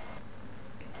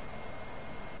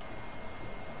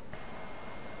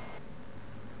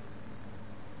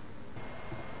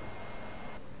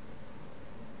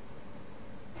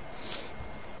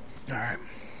 Alright.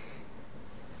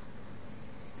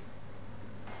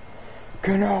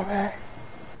 Good old man.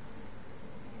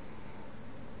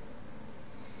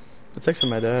 I'll text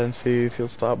my dad and see if he'll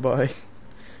stop by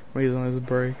when he's on his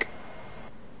break.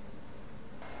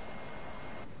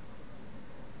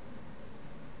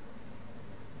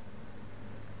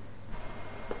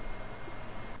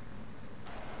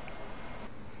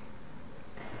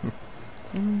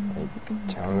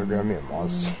 Tell him to grab me a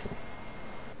monster.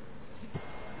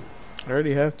 I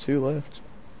already have 2 left.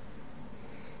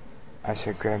 I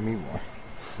said grab me one.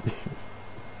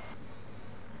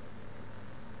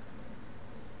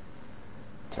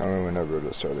 Tell me whenever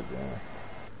to start the game.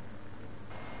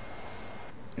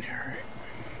 Alright.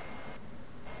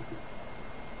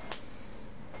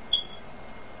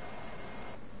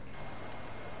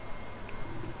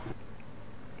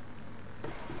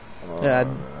 Yeah,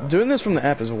 doing this from the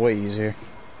app is way easier.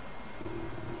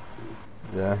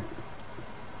 Yeah.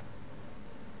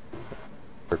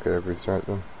 Okay, if we start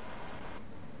them.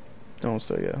 Don't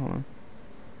start yet, hold on.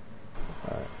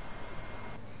 Alright.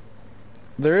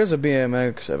 There is a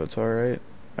BMX avatar, right?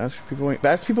 Ask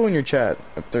people in your chat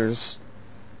if there's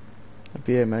a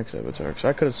BMX avatar, because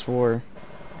I could have swore.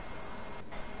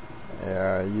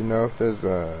 Yeah, you know if there's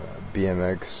a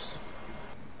BMX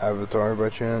avatar by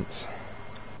chance?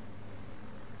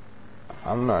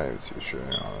 I'm not even too sure,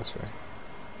 honestly.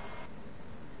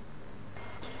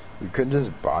 You could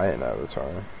just buy an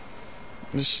avatar.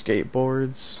 Just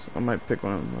skateboards. I might pick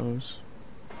one of those.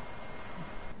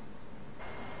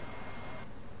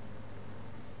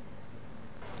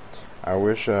 I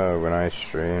wish when I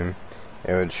stream,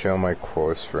 it would show my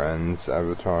close friends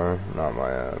avatar, not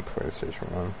my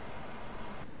PlayStation one.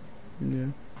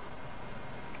 Yeah.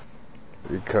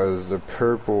 Because the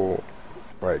purple,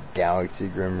 like, Galaxy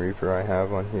Grim Reaper I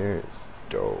have on here is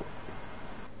dope.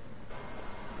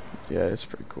 Yeah, it's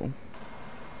pretty cool.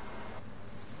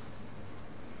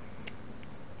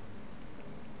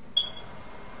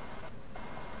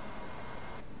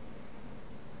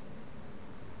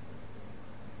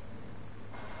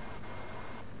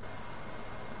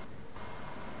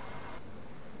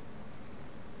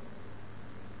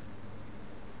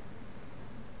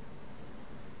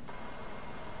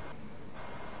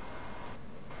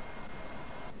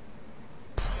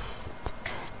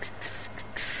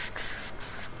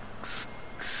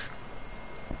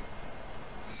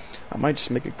 I might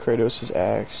just make it Kratos'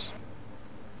 axe.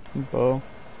 And bow.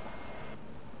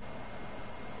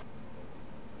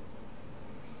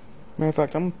 Matter of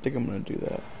fact, I think I'm gonna do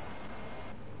that.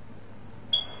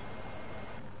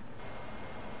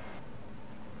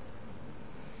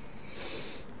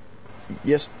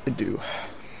 Yes, I do.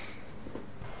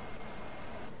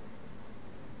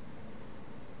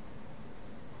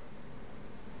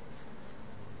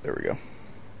 There we go.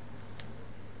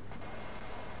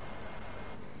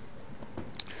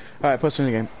 Alright, put us in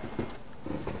the game.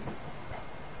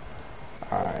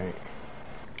 Alright.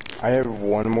 I have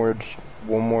one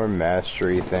more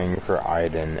mastery thing for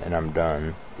Aiden, and I'm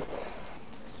done.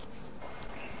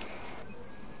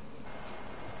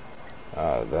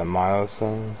 The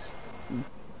milestones.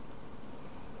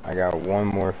 I got one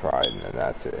more for Aiden, and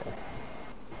that's it.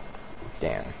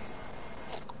 Damn.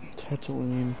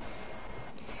 Tatooine.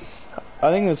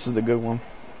 I think this is the good one.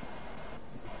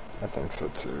 I think so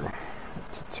too.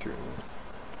 Tatooine.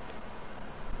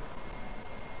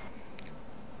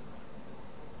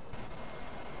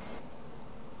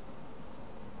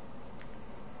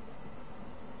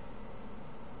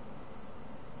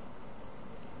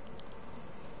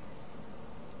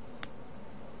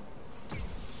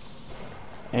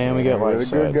 And we got We're light the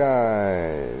side. good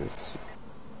guys.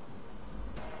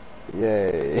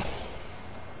 Yay.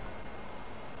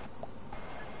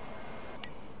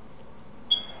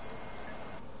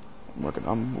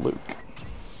 I'm Luke.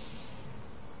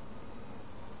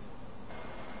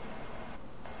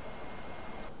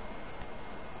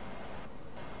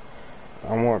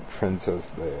 I want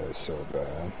Princess Leia so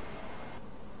bad.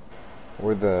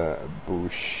 Or the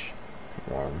Boosh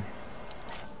one.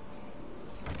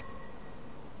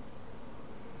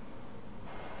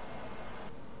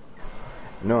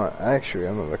 No, actually,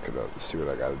 I'm gonna look it up to see what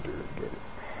I gotta do to get it.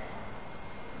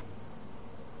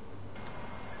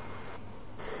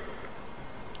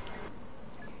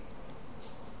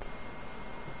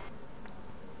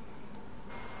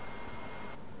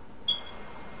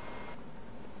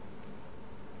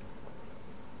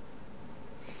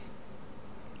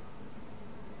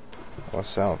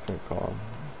 What's the outfit called?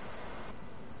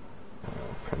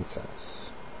 Princess.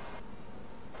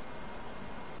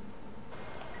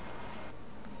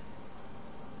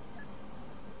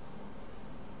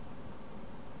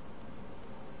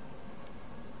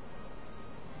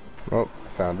 Oh,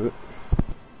 found it.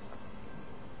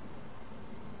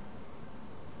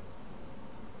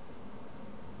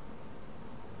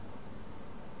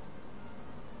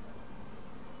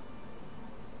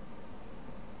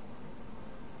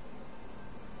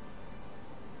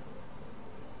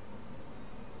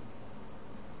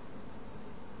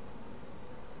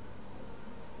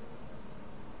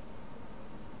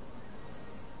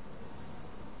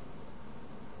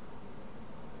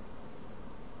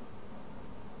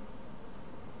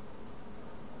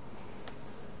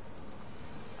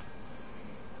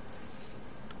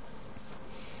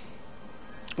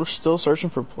 We're still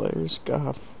searching for players.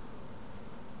 God.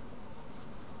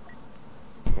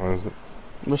 What is it?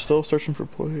 We're still searching for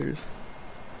players.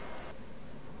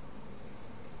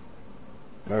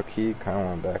 No key, kinda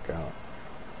wanna back out.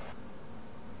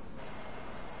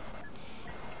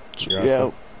 You got Yeah,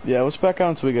 some? yeah. Let's back out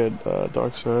until we get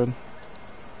dark side.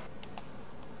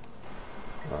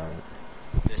 Alright.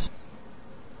 This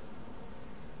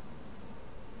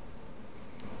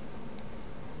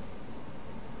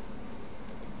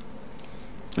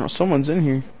Oh, someone's in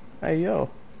here. Hey, yo.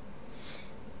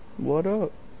 What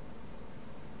up?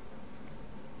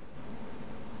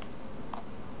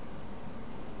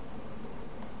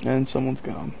 And someone's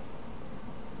gone.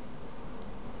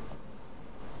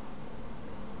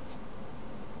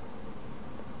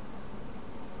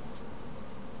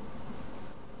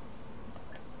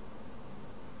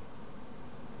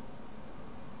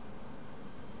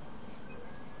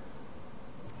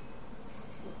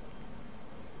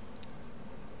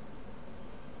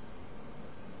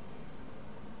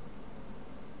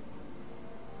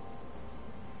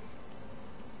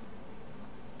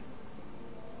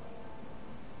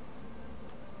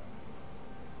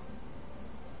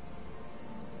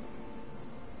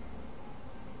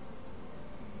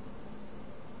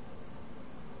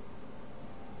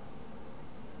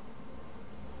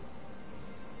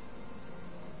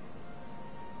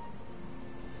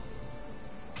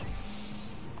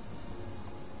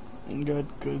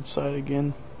 Got good side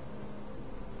again.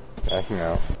 Backing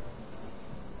out.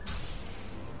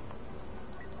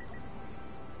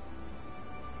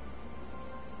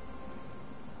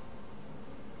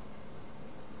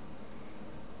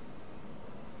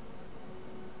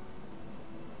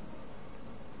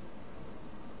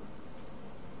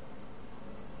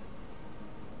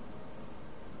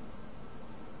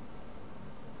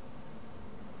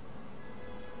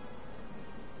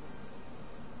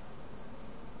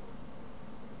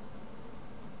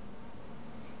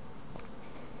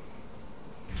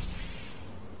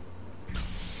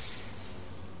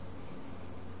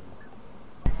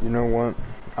 You know what?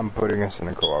 I'm putting us in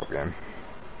a co-op game.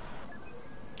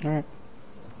 Alright.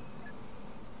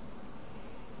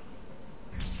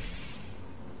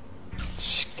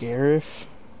 Scarif.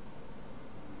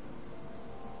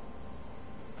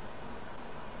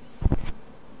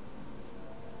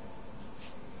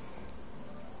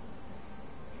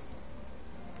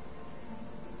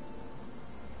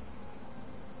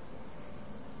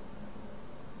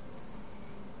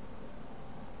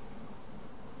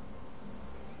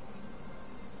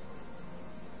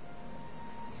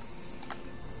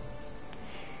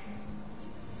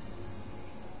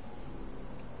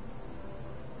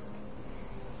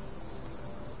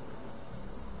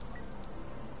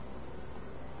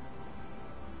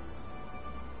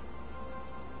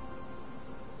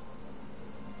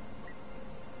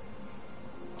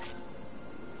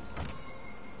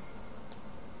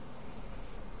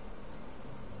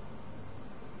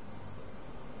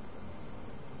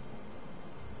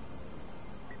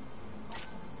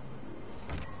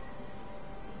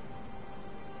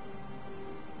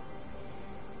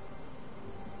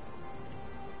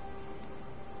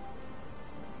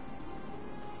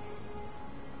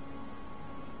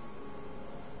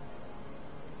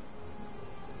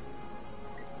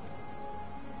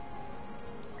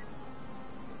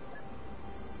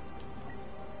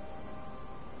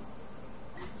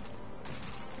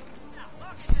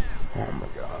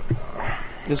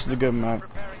 This is a good map.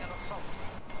 Preparing an assault.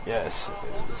 Yes,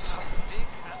 it is. Dig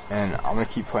and And I'm gonna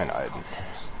keep playing Aiden.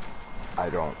 I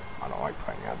don't like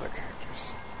playing other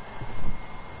characters.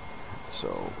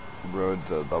 So, road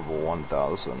to level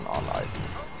 1000 on Aiden.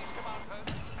 hold these command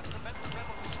posts and prevent the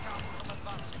rebel scouts from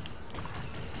advancing.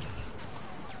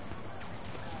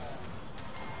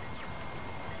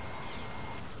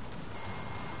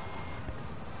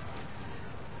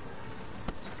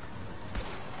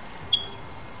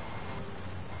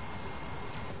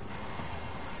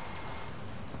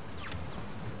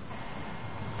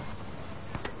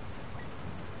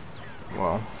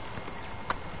 Well,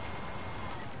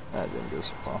 that didn't go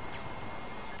so well.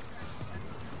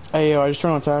 Hey, yo, I just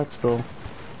turned on tactical.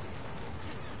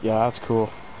 Yeah, that's cool.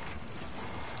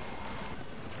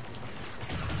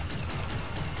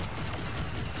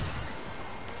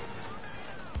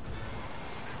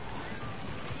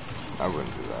 I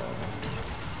wouldn't do that.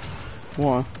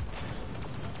 One.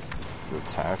 The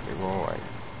tactical, like,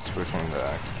 switching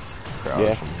to crouch.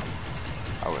 Yeah.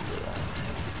 I wouldn't do that.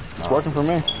 It's working for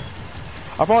me.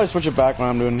 I'll probably switch it back when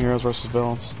I'm doing heroes versus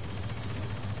villains.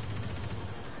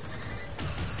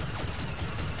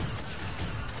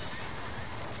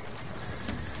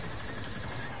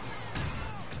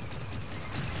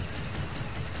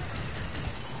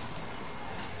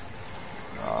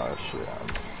 Oh shit, I'm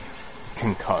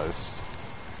concussed.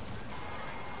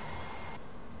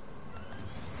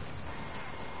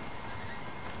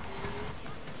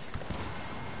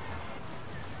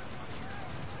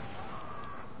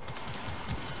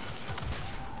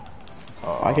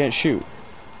 I can't shoot.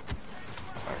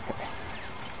 Okay.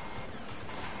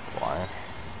 Why?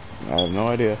 I have no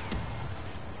idea.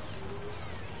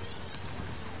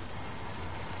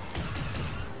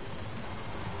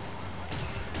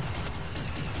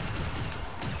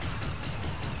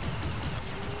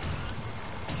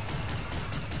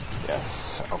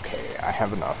 Yes, okay, I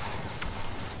have enough.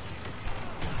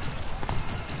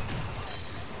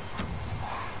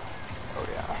 Oh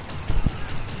yeah.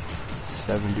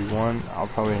 71, I'll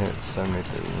probably hit 73,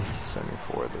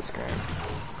 74 this game.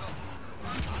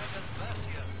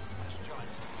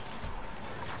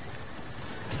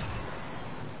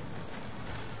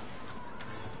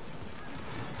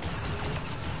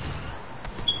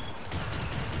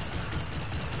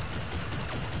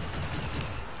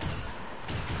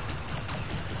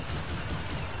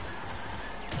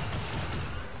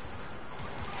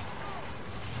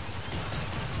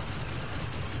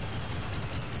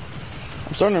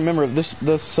 I'm starting to remember this.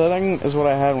 The setting is what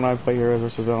I had when I played heroes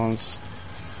versus villains.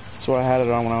 That's what I had it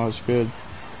on when I was good.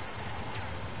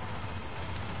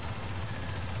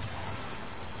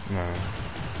 No.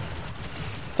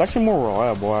 It's actually more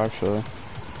reliable, actually.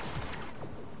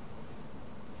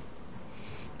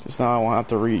 Because now I won't have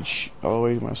to reach all the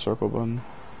way to my circle button.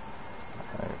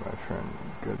 Alright, my friend,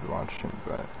 good watching,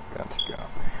 but got to go.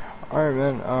 Alright,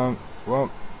 man,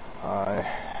 well, I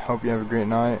hope you have a great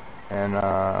night, and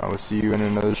we'll see you in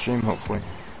another stream, hopefully.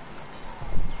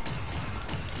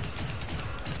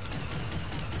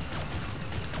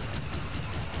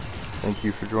 Thank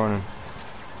you for joining.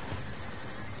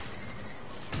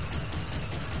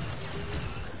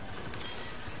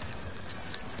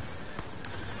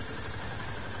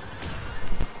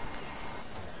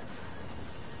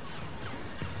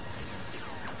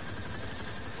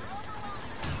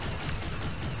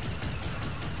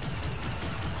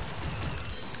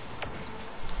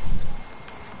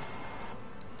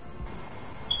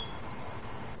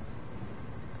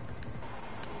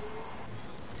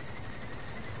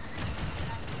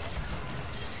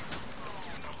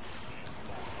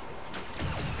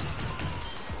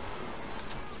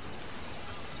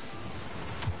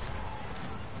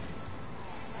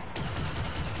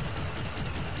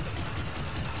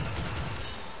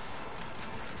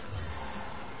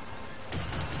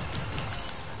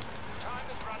 Time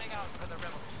is running out for the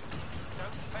rebels.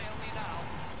 Don't fail me now.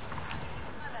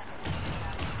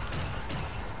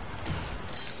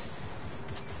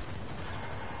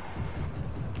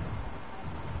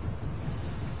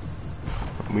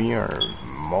 We are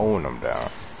mowing them down.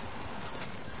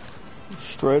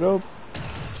 Straight up.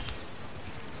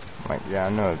 Like, yeah, I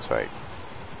know it's like,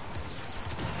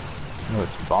 I know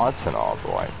it's bots and all,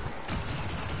 but like,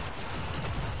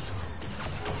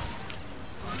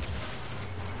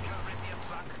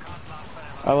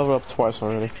 I leveled up twice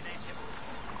already.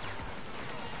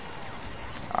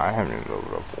 I haven't even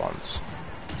leveled up once.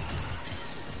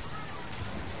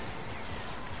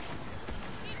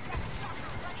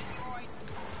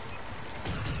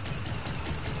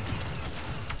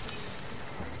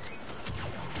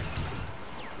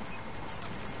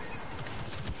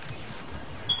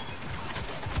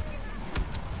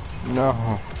 No,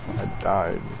 I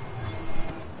died.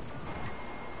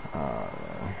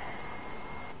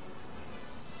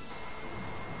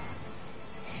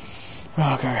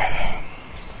 Okay.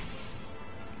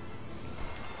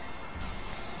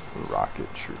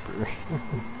 Rocket trooper.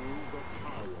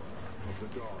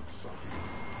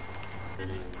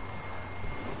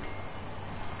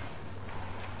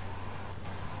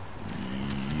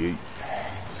 Yeet.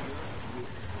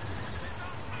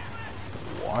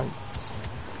 What?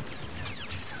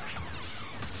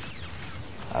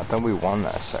 I thought we won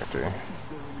that sector.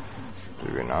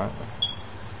 Did we not?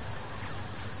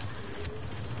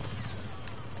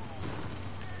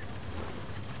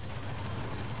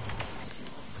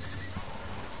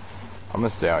 I'm gonna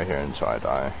stay out here until I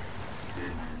die.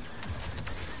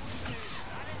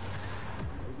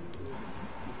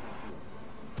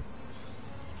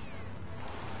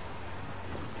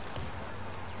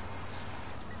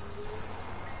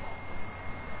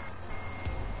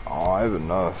 Oh, I have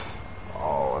enough.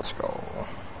 Oh, let's go.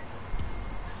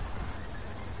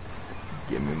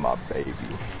 Give me my baby.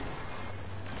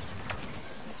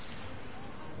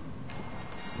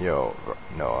 Yo,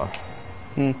 Noah.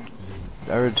 Did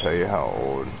I ever tell you how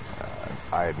old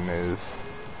Aiden is?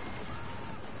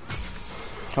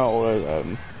 How old is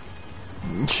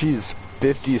Aiden? She's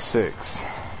 56.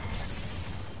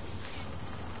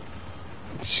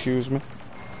 Excuse me?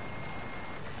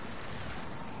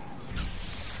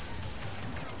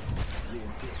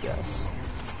 Yes.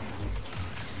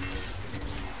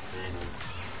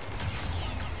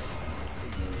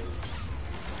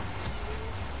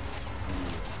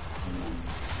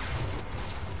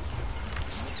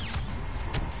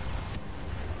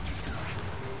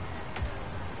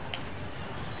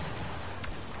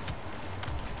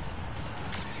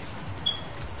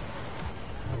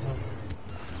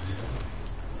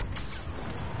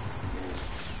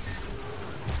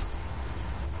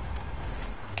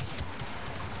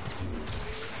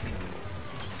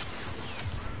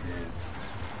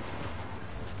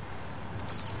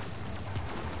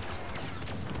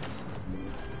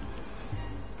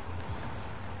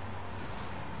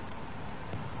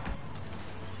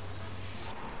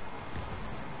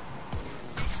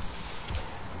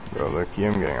 Bro, look,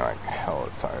 I'm getting like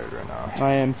hella tired right now.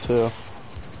 I am too.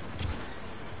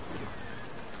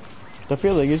 The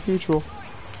feeling is mutual.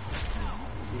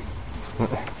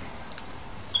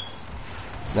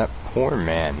 That poor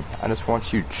man. I just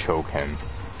want you to choke him.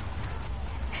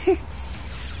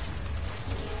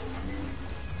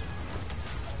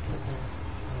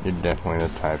 You're definitely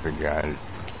the type of guy to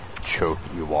choke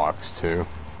Ewoks too.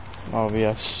 Oh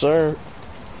yes, sir.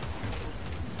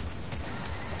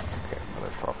 Okay,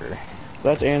 motherfucker.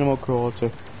 That's animal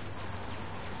cruelty.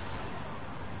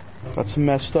 That's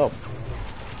messed up.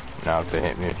 Now if they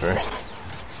hit me first.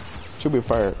 Should be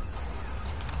fired.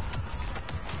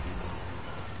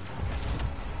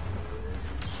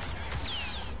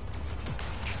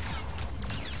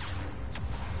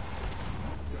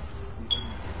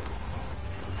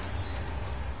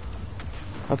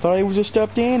 I thought he was a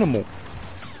stuffed animal.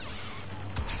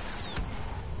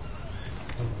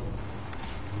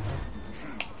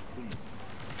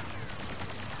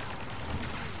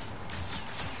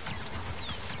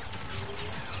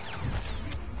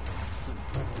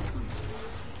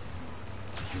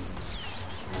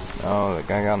 Oh, the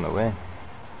guy got in the way.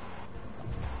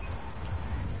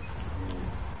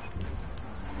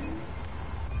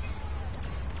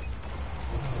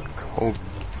 Cold.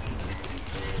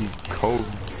 Cold.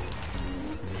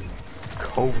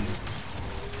 Cold.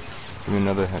 Give me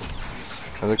another hit.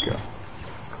 Another kill.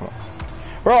 Come on.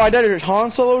 Bro, I did it.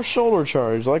 Han Solo's shoulder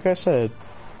charge, like I said.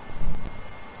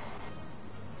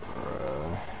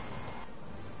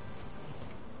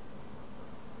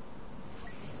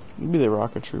 Be the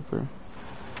rocket trooper.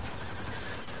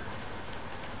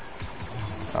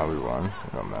 I'll be one.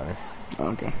 It don't matter.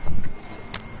 Okay.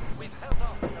 We've held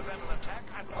off the rebel attack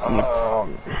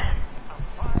and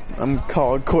I'm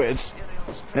called quits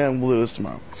and we'll lose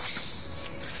tomorrow.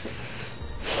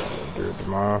 Do it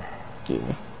tomorrow.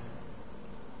 Yeah.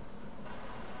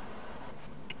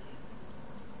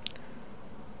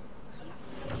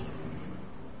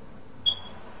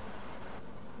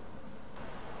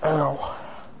 Ow.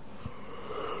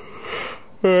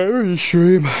 Alright, we're gonna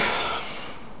stream.